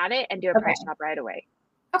already had it and do a price drop right away.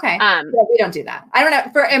 Okay. Yeah, we don't do that. I don't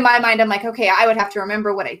know. In my mind, I'm like, okay, I would have to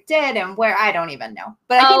remember what I did and where. I don't even know.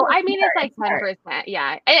 But I mean, it's like 10%.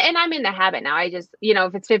 Yeah. And I'm in the habit now. I just,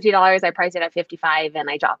 if it's $50, I price it at 55 and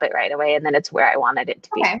I drop it right away. And then it's where I wanted it to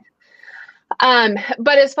be. Okay.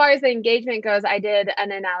 But as far as the engagement goes, I did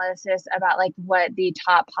an analysis about like what the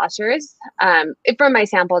top postures, from my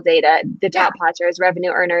sample data, the top postures,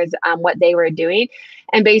 revenue earners, what they were doing,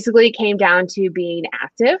 and basically came down to being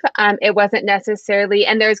active. It wasn't necessarily,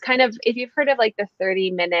 and there's kind of, if you've heard of like the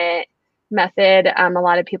 30-minute method, a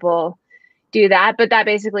lot of people do that, but that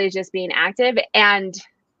basically is just being active. And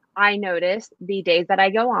I notice the days that I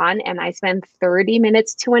go on and I spend 30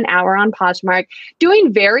 minutes to an hour on Poshmark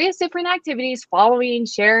doing various different activities, following,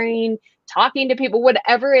 sharing, talking to people,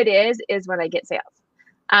 whatever it is when I get sales.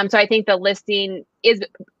 So I think the listing is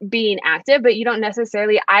being active, but you don't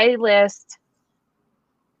necessarily, I list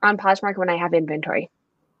on Poshmark when I have inventory.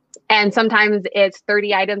 And sometimes it's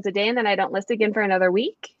 30 items a day and then I don't list again for another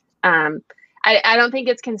week. I don't think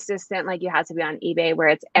it's consistent like you have to be on eBay where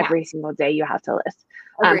it's every single day you have to list.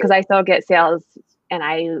 Because I still get sales and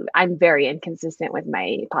I'm very inconsistent with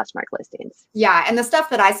my Poshmark listings. Yeah. And the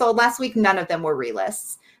stuff that I sold last week, none of them were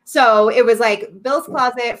relists. So it was like Bill's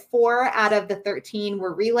Closet, 4 out of the 13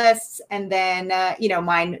 were relists. And then,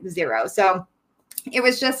 mine 0. So it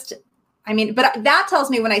was just, I mean, but that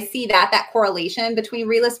tells me when I see that correlation between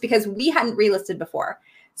relists, because we hadn't relisted before.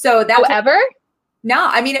 So that ever? No,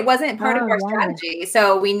 I mean, it wasn't part of our strategy.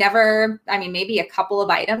 So we never, I mean, maybe a couple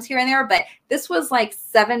of items here and there, but this was like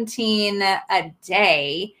 17 a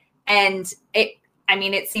day. And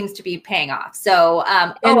it seems to be paying off. So,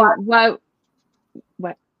 what was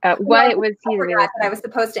he? I was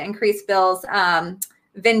supposed to increase Bill's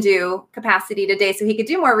Vindu capacity today so he could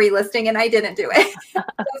do more relisting, and I didn't do it.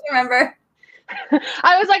 Remember?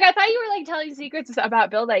 I was like, I thought you were like telling secrets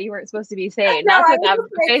about Bill that you weren't supposed to be saying. That's what that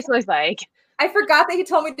face was like. I forgot that he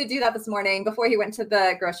told me to do that this morning before he went to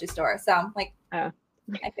the grocery store. So I'm like, I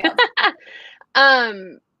failed.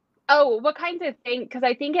 What kinds of things? Because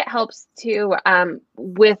I think it helps too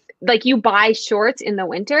with like you buy shorts in the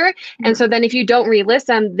winter. And so then if you don't relist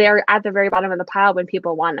them, they're at the very bottom of the pile when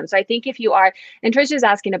people want them. So I think if you are, and Trish is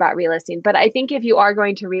asking about relisting, but I think if you are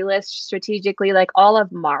going to relist strategically, like all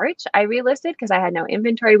of March, I relisted because I had no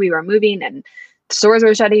inventory. We were moving and stores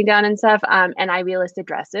were shutting down and stuff. And I relisted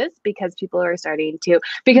dresses because people are starting to,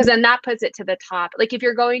 because then that puts it to the top. Like if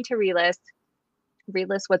you're going to relist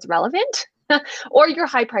what's relevant or your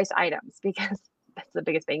high priced items, because that's the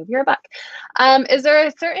biggest bang for your buck. Is there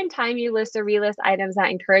a certain time you list or relist items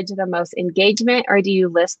that encourage the most engagement, or do you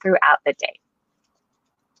list throughout the day?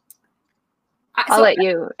 I'll let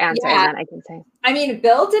you answer and then I can say. I mean,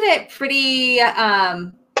 Bill did it pretty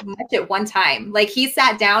much at one time. Like he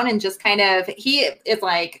sat down and just kind of, he is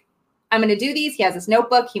like, I'm going to do these. He has his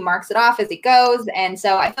notebook. He marks it off as he goes. And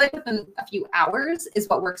so I feel like within a few hours is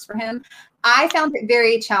what works for him. I found it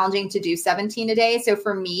very challenging to do 17 a day. So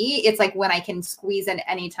for me, it's like when I can squeeze in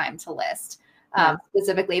any time to list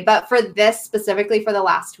specifically. But for this specifically for the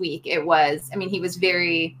last week, it was, I mean, he was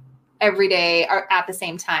very every day at the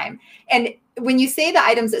same time. And when you say the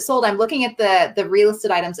items that sold, I'm looking at the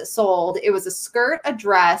relisted items that sold. It was a skirt, a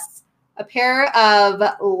dress, a pair of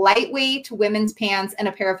lightweight women's pants, and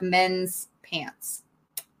a pair of men's pants.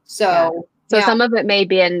 So some of it may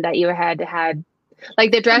be in that you had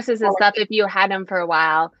like the dresses and stuff, if you had them for a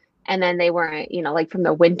while and then they weren't, like from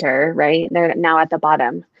the winter, right? They're now at the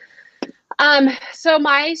bottom. So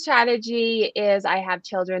my strategy is I have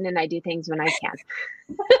children and I do things when I can.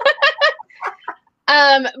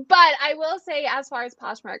 But I will say, as far as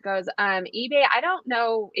Poshmark goes, eBay, I don't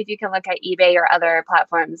know if you can look at eBay or other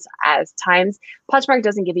platforms as times. Poshmark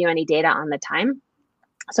doesn't give you any data on the time.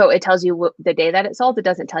 So it tells you the day that it sold. It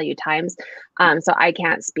doesn't tell you times. So I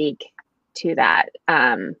can't speak to that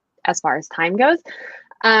as far as time goes.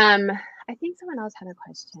 I think someone else had a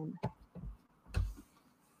question.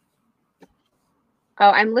 Oh,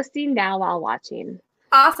 I'm listing now while watching.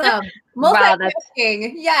 Awesome.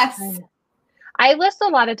 Multitasking. Yes. I list a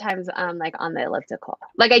lot of times like on the elliptical.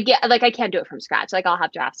 Like I can't do it from scratch. Like I'll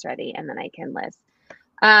have drafts ready and then I can list.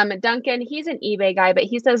 Duncan, he's an eBay guy, but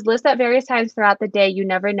he says list at various times throughout the day. You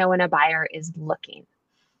never know when a buyer is looking.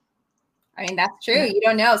 I mean, that's true. You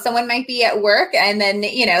don't know. Someone might be at work and then,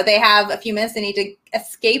 they have a few minutes, they need to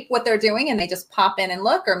escape what they're doing and they just pop in and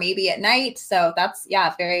look, or maybe at night. So that's,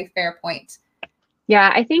 very fair point.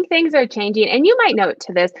 Yeah, I think things are changing. And you might note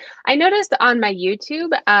to this, I noticed on my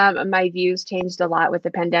YouTube, my views changed a lot with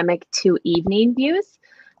the pandemic to evening views.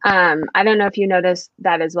 I don't know if you noticed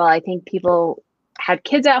that as well. I think people had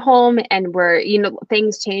kids at home and were,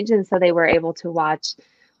 things changed. And so they were able to watch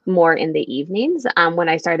more in the evenings. When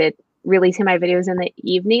I started releasing my videos in the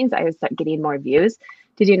evenings, I was getting more views.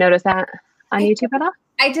 Did you notice that on YouTube at all?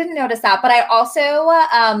 I didn't notice that, but I also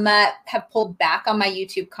have pulled back on my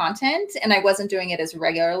YouTube content, and I wasn't doing it as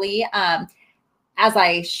regularly as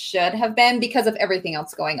I should have been because of everything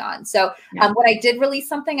else going on. So when I did release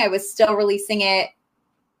something, I was still releasing it.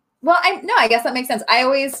 Well, I guess that makes sense. I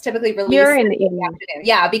always typically release in the evening.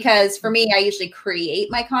 Yeah, because for me, I usually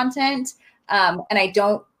create my content, and I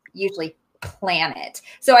don't usually plan it.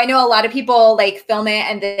 So I know a lot of people like film it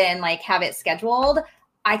and then like have it scheduled.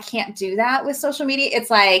 I can't do that with social media.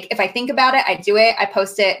 It's like, if I think about it, I do it, I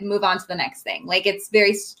post it, move on to the next thing. Like it's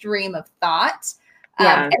very stream of thought.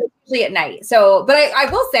 And usually at night. So, but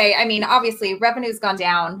I will say, I mean, obviously revenue's gone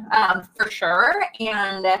down for sure.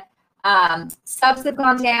 And subs have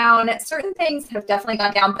gone down. Certain things have definitely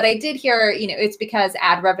gone down, but I did hear, it's because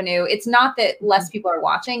ad revenue, it's not that less people are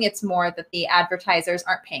watching. It's more that the advertisers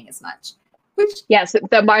aren't paying as much. Yes, on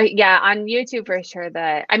YouTube for sure.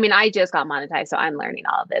 I just got monetized, so I'm learning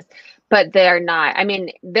all of this, but they're not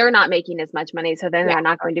making as much money, so then they're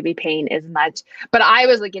not going to be paying as much. But I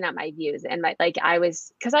was looking at my views and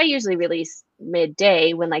because I usually release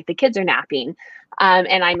midday when like the kids are napping,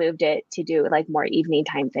 and I moved it to do like more evening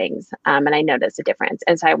time things, and I noticed a difference.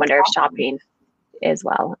 And so I wonder if shopping as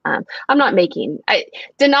well. I'm not making.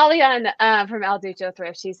 Denali from El Ducho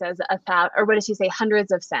Thrift, she says or what does she say?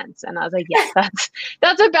 Hundreds of cents. And I was like, yes,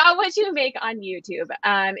 that's about what you make on YouTube.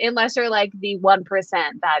 Unless you're like the 1%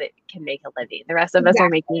 that it can make a living. The rest of us are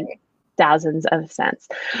making thousands of cents.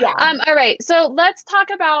 Yeah. All right. So let's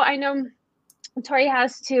talk about, I know Tori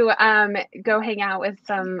has to go hang out with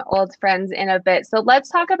some old friends in a bit. So let's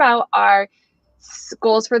talk about our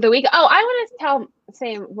goals for the week. Oh, I want to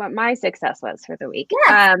say what my success was for the week.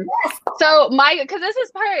 So because this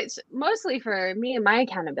is mostly for me and my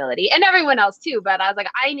accountability and everyone else too, but I was like,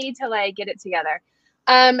 I need to like get it together.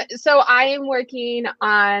 So I am working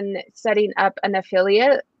on setting up an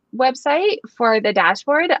affiliate website for the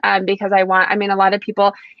dashboard, because a lot of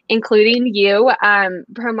people, including you,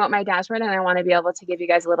 promote my dashboard, and I want to be able to give you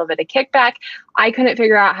guys a little bit of kickback. I couldn't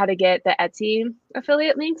figure out how to get the Etsy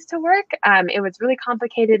affiliate links to work. It was really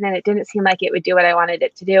complicated, and it didn't seem like it would do what I wanted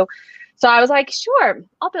it to do. So I was like, sure,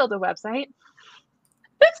 I'll build a website.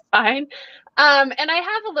 That's fine. And I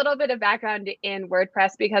have a little bit of background in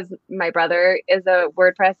WordPress because my brother is a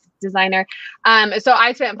WordPress designer. So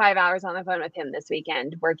I spent 5 hours on the phone with him this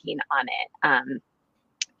weekend working on it.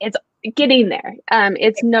 It's getting there.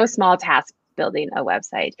 It's no small task building a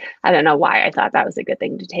website. I don't know why I thought that was a good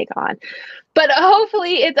thing to take on, but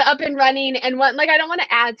hopefully it's up and running. And I don't want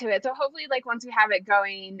to add to it. So hopefully once we have it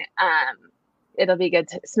going, it'll be good,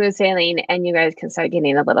 smooth sailing, and you guys can start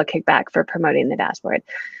getting a little kickback for promoting the dashboard.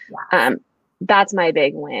 Yeah. That's my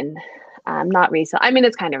big win. Not resell.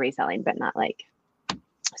 It's kind of reselling, but not like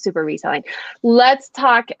super reselling. Let's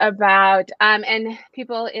talk about, and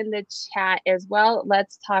people in the chat as well,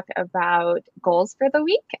 let's talk about goals for the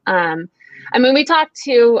week. We talked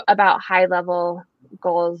too about high level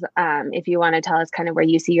goals. If you want to tell us kind of where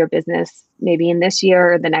you see your business maybe in this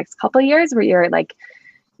year or the next couple of years, where your like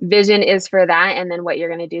vision is for that, and then what you're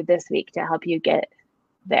going to do this week to help you get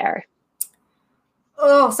there.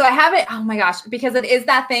 Oh, so I haven't, oh my gosh, because it is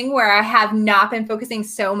that thing where I have not been focusing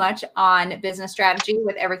so much on business strategy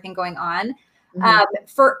with everything going on. Mm-hmm.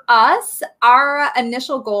 For us, our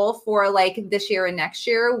initial goal for like this year and next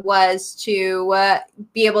year was to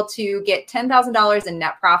be able to get $10,000 in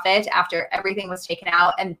net profit after everything was taken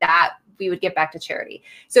out, and that we would get back to charity.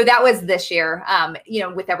 So that was this year,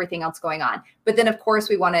 with everything else going on. But then of course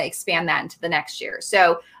we want to expand that into the next year.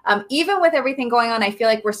 So even with everything going on, I feel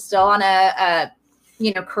like we're still on a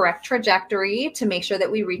correct trajectory to make sure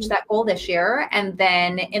that we reach that goal this year. And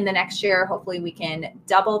then in the next year, hopefully we can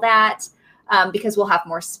double that, because we'll have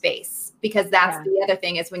more space, because that's the other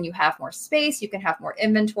thing is when you have more space, you can have more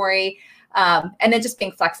inventory, and then just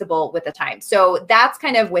being flexible with the time. So that's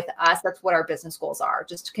kind of with us, that's what our business goals are,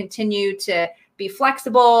 just to continue to be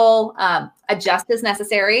flexible, adjust as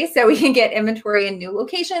necessary so we can get inventory in new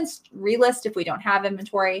locations, relist if we don't have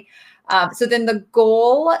inventory. So then the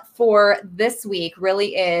goal for this week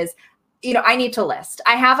really is, I need to list.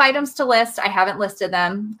 I have items to list. I haven't listed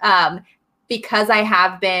them because I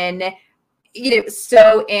have been,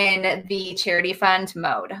 so in the charity fund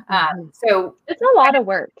mode. So it's a lot of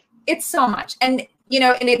work. It's so much. And,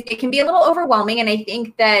 and it can be a little overwhelming. And I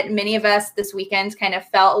think that many of us this weekend kind of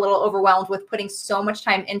felt a little overwhelmed with putting so much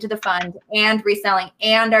time into the fund and reselling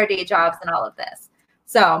and our day jobs and all of this.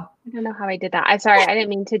 So I don't know how I did that. I'm sorry. I didn't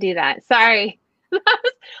mean to do that. Sorry.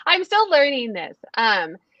 I'm still learning this.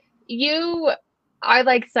 are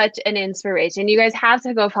like such an inspiration. You guys have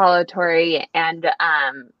to go follow Tori and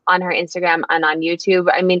on her Instagram and on YouTube.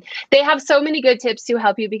 I mean, they have so many good tips to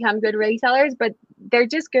help you become good resellers, but they're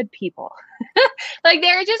just good people. Like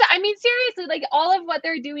they're just, I mean, seriously, like all of what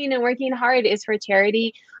they're doing and working hard is for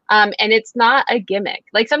charity. And it's not a gimmick.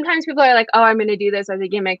 Like sometimes people are like, oh, I'm going to do this as a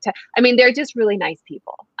gimmick. I mean, they're just really nice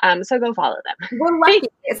people. So go follow them. We're lucky.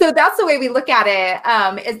 So that's the way we look at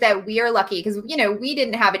it, is that we are lucky because, you know, we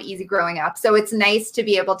didn't have it easy growing up. So it's nice to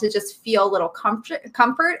be able to just feel a little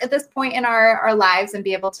comfort at this point in our lives and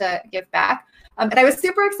be able to give back. And I was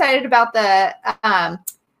super excited about the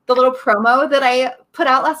little promo that I put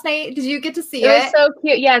out last night. Did you get to see it? It was so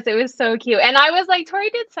cute. Yes, it was so cute. And I was like, Tori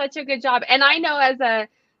did such a good job. And I know as a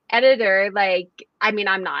editor, like, I mean,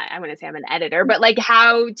 I wouldn't say I'm an editor, but like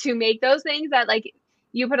how to make those things that like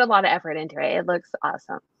you put a lot of effort into it. It looks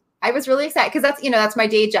awesome. I was really excited because that's, you know, that's my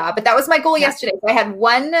day job, but that was my goal yesterday. So I had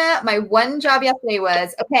my one job yesterday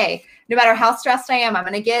was, okay, no matter how stressed I am, I'm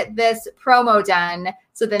going to get this promo done.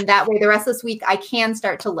 So then that way the rest of this week I can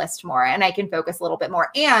start to list more and I can focus a little bit more.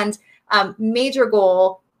 And major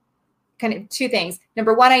goal, kind of two things.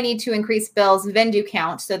 Number one, I need to increase Bill's Vendu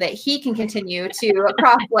count so that he can continue to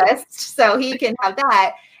cross list so he can have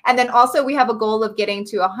that. And then also we have a goal of getting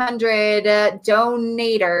to 100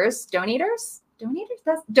 donors,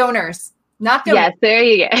 not donors. Yes, there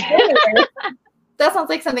you go. That sounds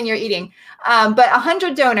like something you're eating. But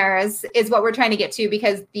 100 donors is what we're trying to get to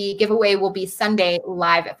because the giveaway will be Sunday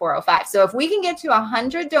live at 4:05. So if we can get to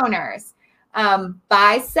 100 donors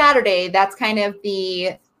by Saturday, that's kind of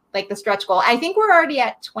the stretch goal. I think we're already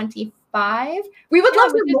at 25. We would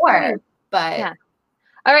love to do more, but yeah.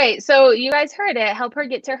 All right. So you guys heard it. Help her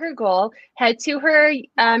get to her goal. Head to her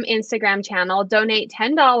Instagram channel, donate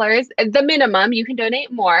 $10, the minimum. You can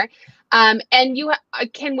donate more. And you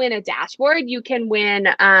can win a dashboard. You can win,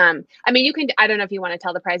 I mean, you can, I don't know if you want to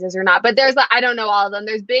tell the prizes or not, but there's, I don't know all of them.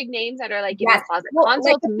 There's big names that are like giving closet consults,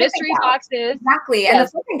 like mystery boxes. Exactly. And the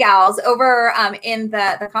Flippin' Gals over in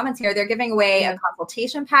the comments here, they're giving away a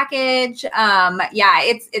consultation package.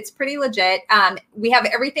 It's pretty legit. We have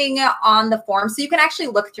everything on the form. So you can actually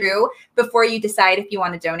look through before you decide if you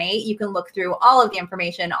want to donate. You can look through all of the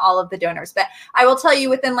information, all of the donors. But I will tell you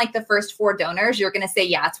within like the first 4 donors, you're going to say,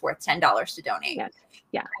 yeah, it's worth $10 to donate.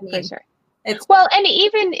 Yeah, I mean, for sure. Well, and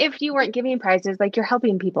even if you weren't giving prizes, like you're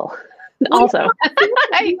helping people also.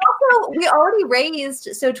 We already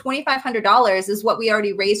raised, so $2,500 is what we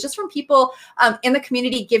already raised just from people in the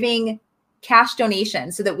community giving cash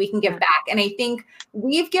donations so that we can give back. And I think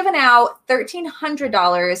we've given out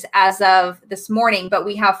 $1,300 as of this morning, but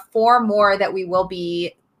we have 4 more that we will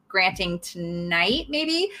be granting tonight,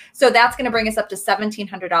 maybe. So that's going to bring us up to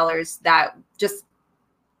 $1,700 that just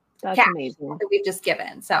that's amazing that we've just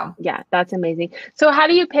given. So yeah, that's amazing. So how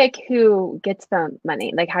do you pick who gets the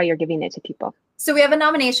money, like how you're giving it to people? So we have a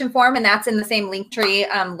nomination form, and that's in the same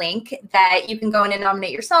Linktree link that you can go in and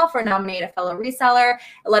nominate yourself or nominate a fellow reseller.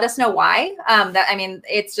 Let us know why.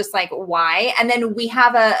 It's just like why. And then we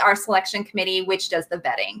have our selection committee, which does the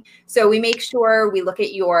vetting. So we make sure we look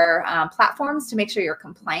at your platforms to make sure you're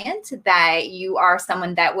compliant, that you are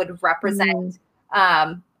someone that would represent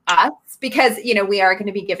us, because we are going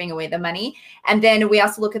to be giving away the money. And then we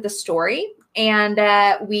also look at the story, and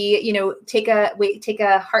we take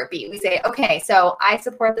a heartbeat. We say, okay, so I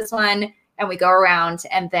support this one, and we go around,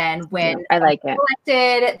 and then when I like it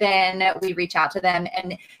selected, then we reach out to them.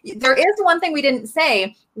 And there is one thing we didn't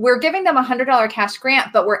say: we're giving them $100 cash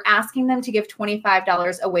grant, but we're asking them to give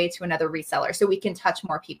 $25 away to another reseller so we can touch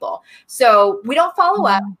more people. So we don't follow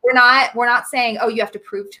up. We're not saying, oh, you have to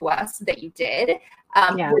prove to us that you did.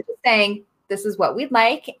 We're just saying this is what we'd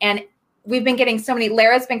like. And we've been getting so many.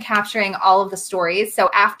 Lara's been capturing all of the stories. So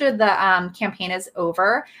after the campaign is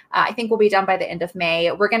over, I think we'll be done by the end of May.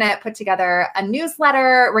 We're going to put together a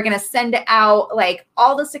newsletter. We're going to send out like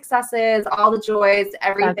all the successes, all the joys,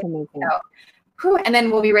 everything. And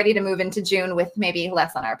then we'll be ready to move into June with maybe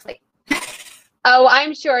less on our plate. Oh,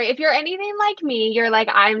 I'm sure. If you're anything like me, you're like,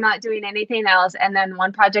 I'm not doing anything else. And then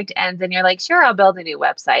one project ends and you're like, sure, I'll build a new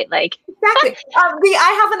website. Like exactly.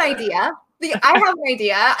 I have an idea.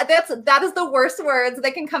 That is the worst words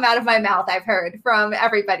that can come out of my mouth. I've heard from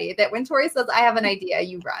everybody that when Tori says, I have an idea,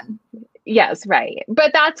 you run. Yes, right.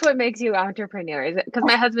 But that's what makes you entrepreneurs. Because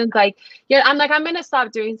my husband's like, I'm like, I'm going to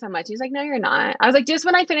stop doing so much. He's like, no, you're not. I was like, just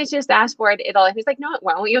when I finish this dashboard, and he's like, no, it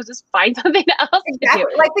won't. You'll just find something else to do.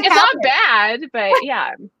 Like it's not bad, but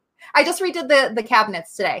yeah. I just redid the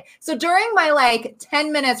cabinets today. So during my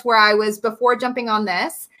 10 minutes where I was before jumping on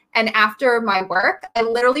this and after my work, I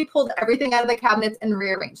literally pulled everything out of the cabinets and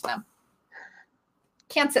rearranged them.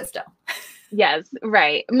 Can't sit still. Yes,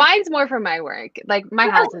 right. Mine's more for my work. Like my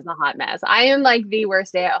house is a hot mess. I am like the worst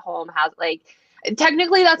stay-at-home house. Like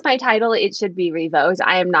technically that's my title. It should be revoked.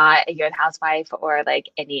 I am not a good housewife or like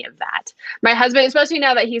any of that. My husband, especially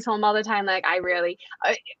now that he's home all the time, like I rarely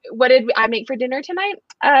what did I make for dinner tonight?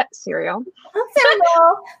 Cereal.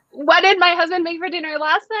 Cereal. What did my husband make for dinner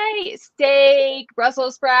last night? Steak,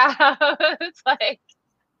 Brussels sprouts. Like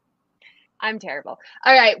I'm terrible.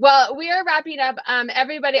 All right. Well, we are wrapping up.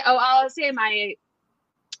 Everybody. Oh, I'll say my.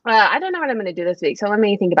 I don't know what I'm going to do this week, so let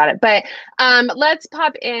me think about it. But let's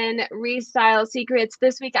pop in Restyle Secrets.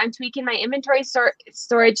 This week, I'm tweaking my inventory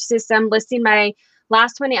storage system, listing my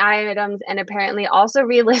last 20 items, and apparently also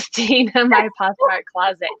relisting my Poshmark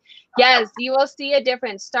closet. Yes, you will see a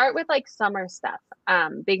difference. Start with like summer stuff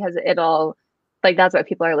because it'll. Like that's what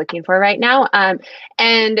people are looking for right now.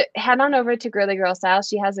 And head on over to Girly Girl Style.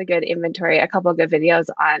 She has a good inventory, a couple of good videos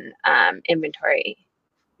on inventory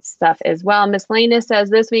stuff as well. Miss Lena says,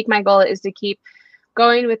 this week my goal is to keep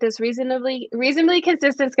going with this reasonably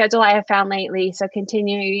consistent schedule I have found lately. So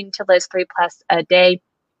continuing to list 3+ a day.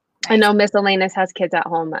 Nice. I know Miss Elena has kids at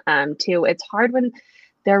home too. It's hard when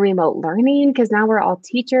they're remote learning because now we're all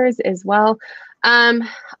teachers as well.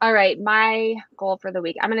 All right, my goal for the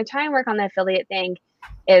week. I'm going to try and work on the affiliate thing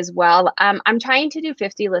as well. I'm trying to do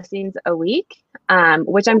 50 listings a week,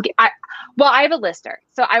 which I have a lister.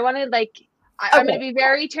 So I want to I'm going to be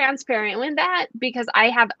very transparent with that because I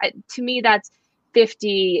have, to me, that's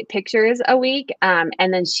 50 pictures a week.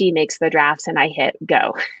 And then she makes the drafts and I hit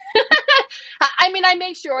go. I mean, I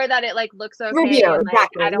make sure that it like looks okay. Review, and,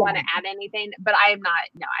 exactly, I don't want to add anything, but I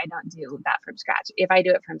don't do that from scratch. If I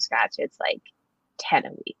do it from scratch, it's like 10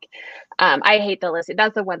 a week. I hate the listing.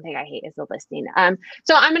 That's the one thing I hate is the listing.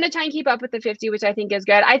 So I'm going to try and keep up with the 50, which I think is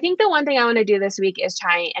good. I think the one thing I want to do this week is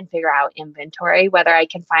try and figure out inventory, whether I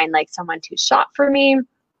can find like someone to shop for me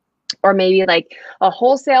or maybe like a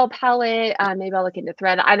wholesale palette. Maybe I'll look into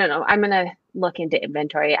Thread. I don't know. I'm going to look into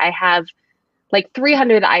inventory. I have like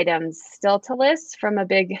 300 items still to list from a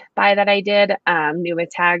big buy that I did, new with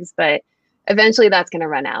tags, but eventually that's going to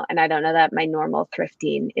run out. And I don't know that my normal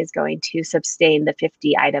thrifting is going to sustain the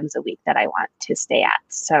 50 items a week that I want to stay at.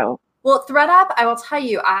 So, well, ThreadUp, I will tell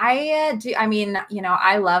you, I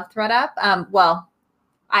love ThreadUp. Well,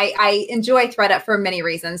 I enjoy ThreadUp for many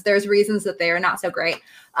reasons. There's reasons that they are not so great.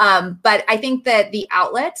 But I think that the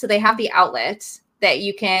outlet, so they have the outlet that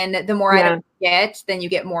you can, the more items you get, then you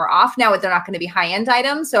get more off. Now, they're not going to be high-end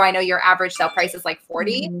items. So I know your average sale price is like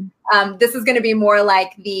 $40. Mm-hmm. This is going to be more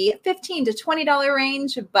like the $15 to $20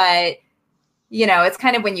 range. But, it's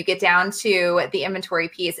kind of when you get down to the inventory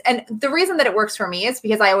piece. And the reason that it works for me is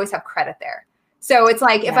because I always have credit there. So it's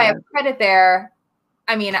like if I have credit there,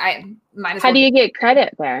 I mean, I might as well. How do you get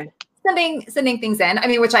credit there? Sending things in. I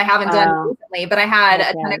mean, which I haven't done recently, but I had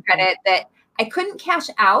a ton of credit that I couldn't cash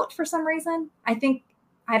out for some reason. I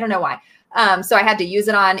don't know why. So I had to use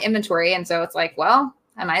it on inventory. And so it's like, well,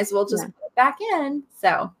 I might as well just put it back in.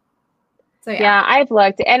 So yeah, I've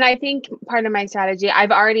looked. And I think part of my strategy,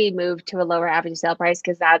 I've already moved to a lower average sale price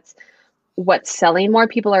because that's what's selling. More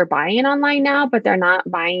people are buying online now, but they're not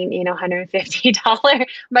buying, $150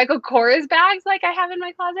 Michael Kors bags like I have in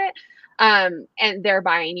my closet. And they're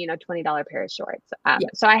buying, $20 pair of shorts.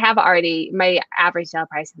 So I have already, my average sale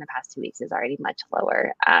price in the past 2 weeks is already much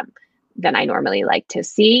lower than I normally like to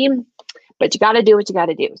see, but you got to do what you got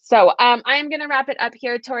to do. So I'm going to wrap it up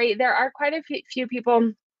here, Tori. There are quite a few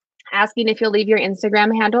people asking if you'll leave your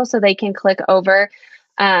Instagram handle so they can click over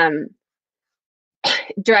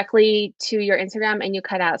directly to your Instagram, and you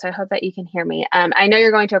cut out. So I hope that you can hear me. I know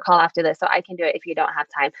you're going to a call after this, so I can do it if you don't have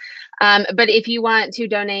time. But if you want to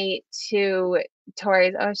donate to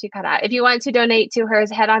Tori's, she cut out. If you want to donate to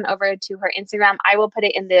hers, head on over to her Instagram. I will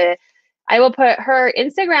put her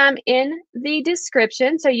Instagram in the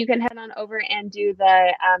description so you can head on over and do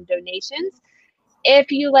the donations.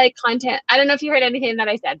 If you like content, I don't know if you heard anything that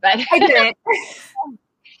I said, but I did.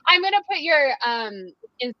 I'm going to put your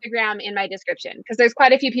Instagram in my description because there's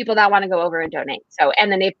quite a few people that want to go over and donate. So,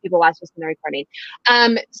 and then if people watch this in the recording.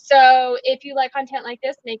 So if you like content like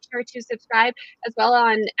this, make sure to subscribe as well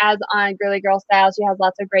as on Girly Girl Style. She has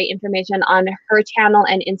lots of great information on her channel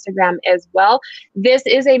and Instagram as well. This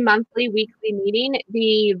is a weekly meeting.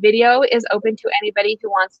 The video is open to anybody who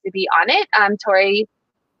wants to be on it. Tori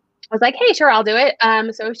was like, hey, sure, I'll do it.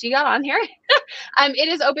 So she got on here. It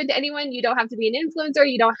is open to anyone. You don't have to be an influencer.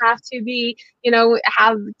 You don't have to be,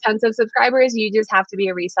 have tons of subscribers. You just have to be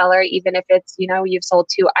a reseller, even if it's, you've sold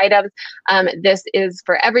 2 items. This is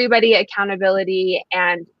for everybody, accountability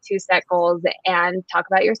and to set goals and talk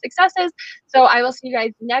about your successes. So I will see you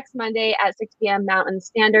guys next Monday at 6 p.m. Mountain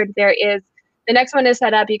Standard. There is the next one is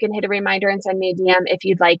set up. You can hit a reminder and send me a DM if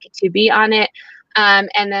you'd like to be on it. And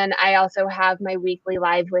then I also have my weekly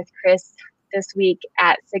live with Chris this week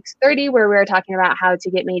at 6:30, where we're talking about how to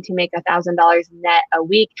get me to make $1,000 net a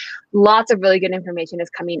week. Lots of really good information is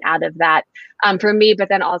coming out of that for me, but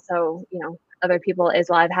then also, other people as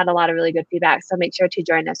well. I've had a lot of really good feedback, so make sure to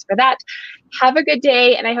join us for that. Have a good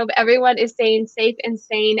day, and I hope everyone is staying safe and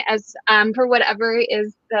sane as for whatever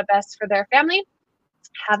is the best for their family.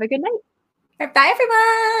 Have a good night. Bye,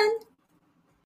 everyone.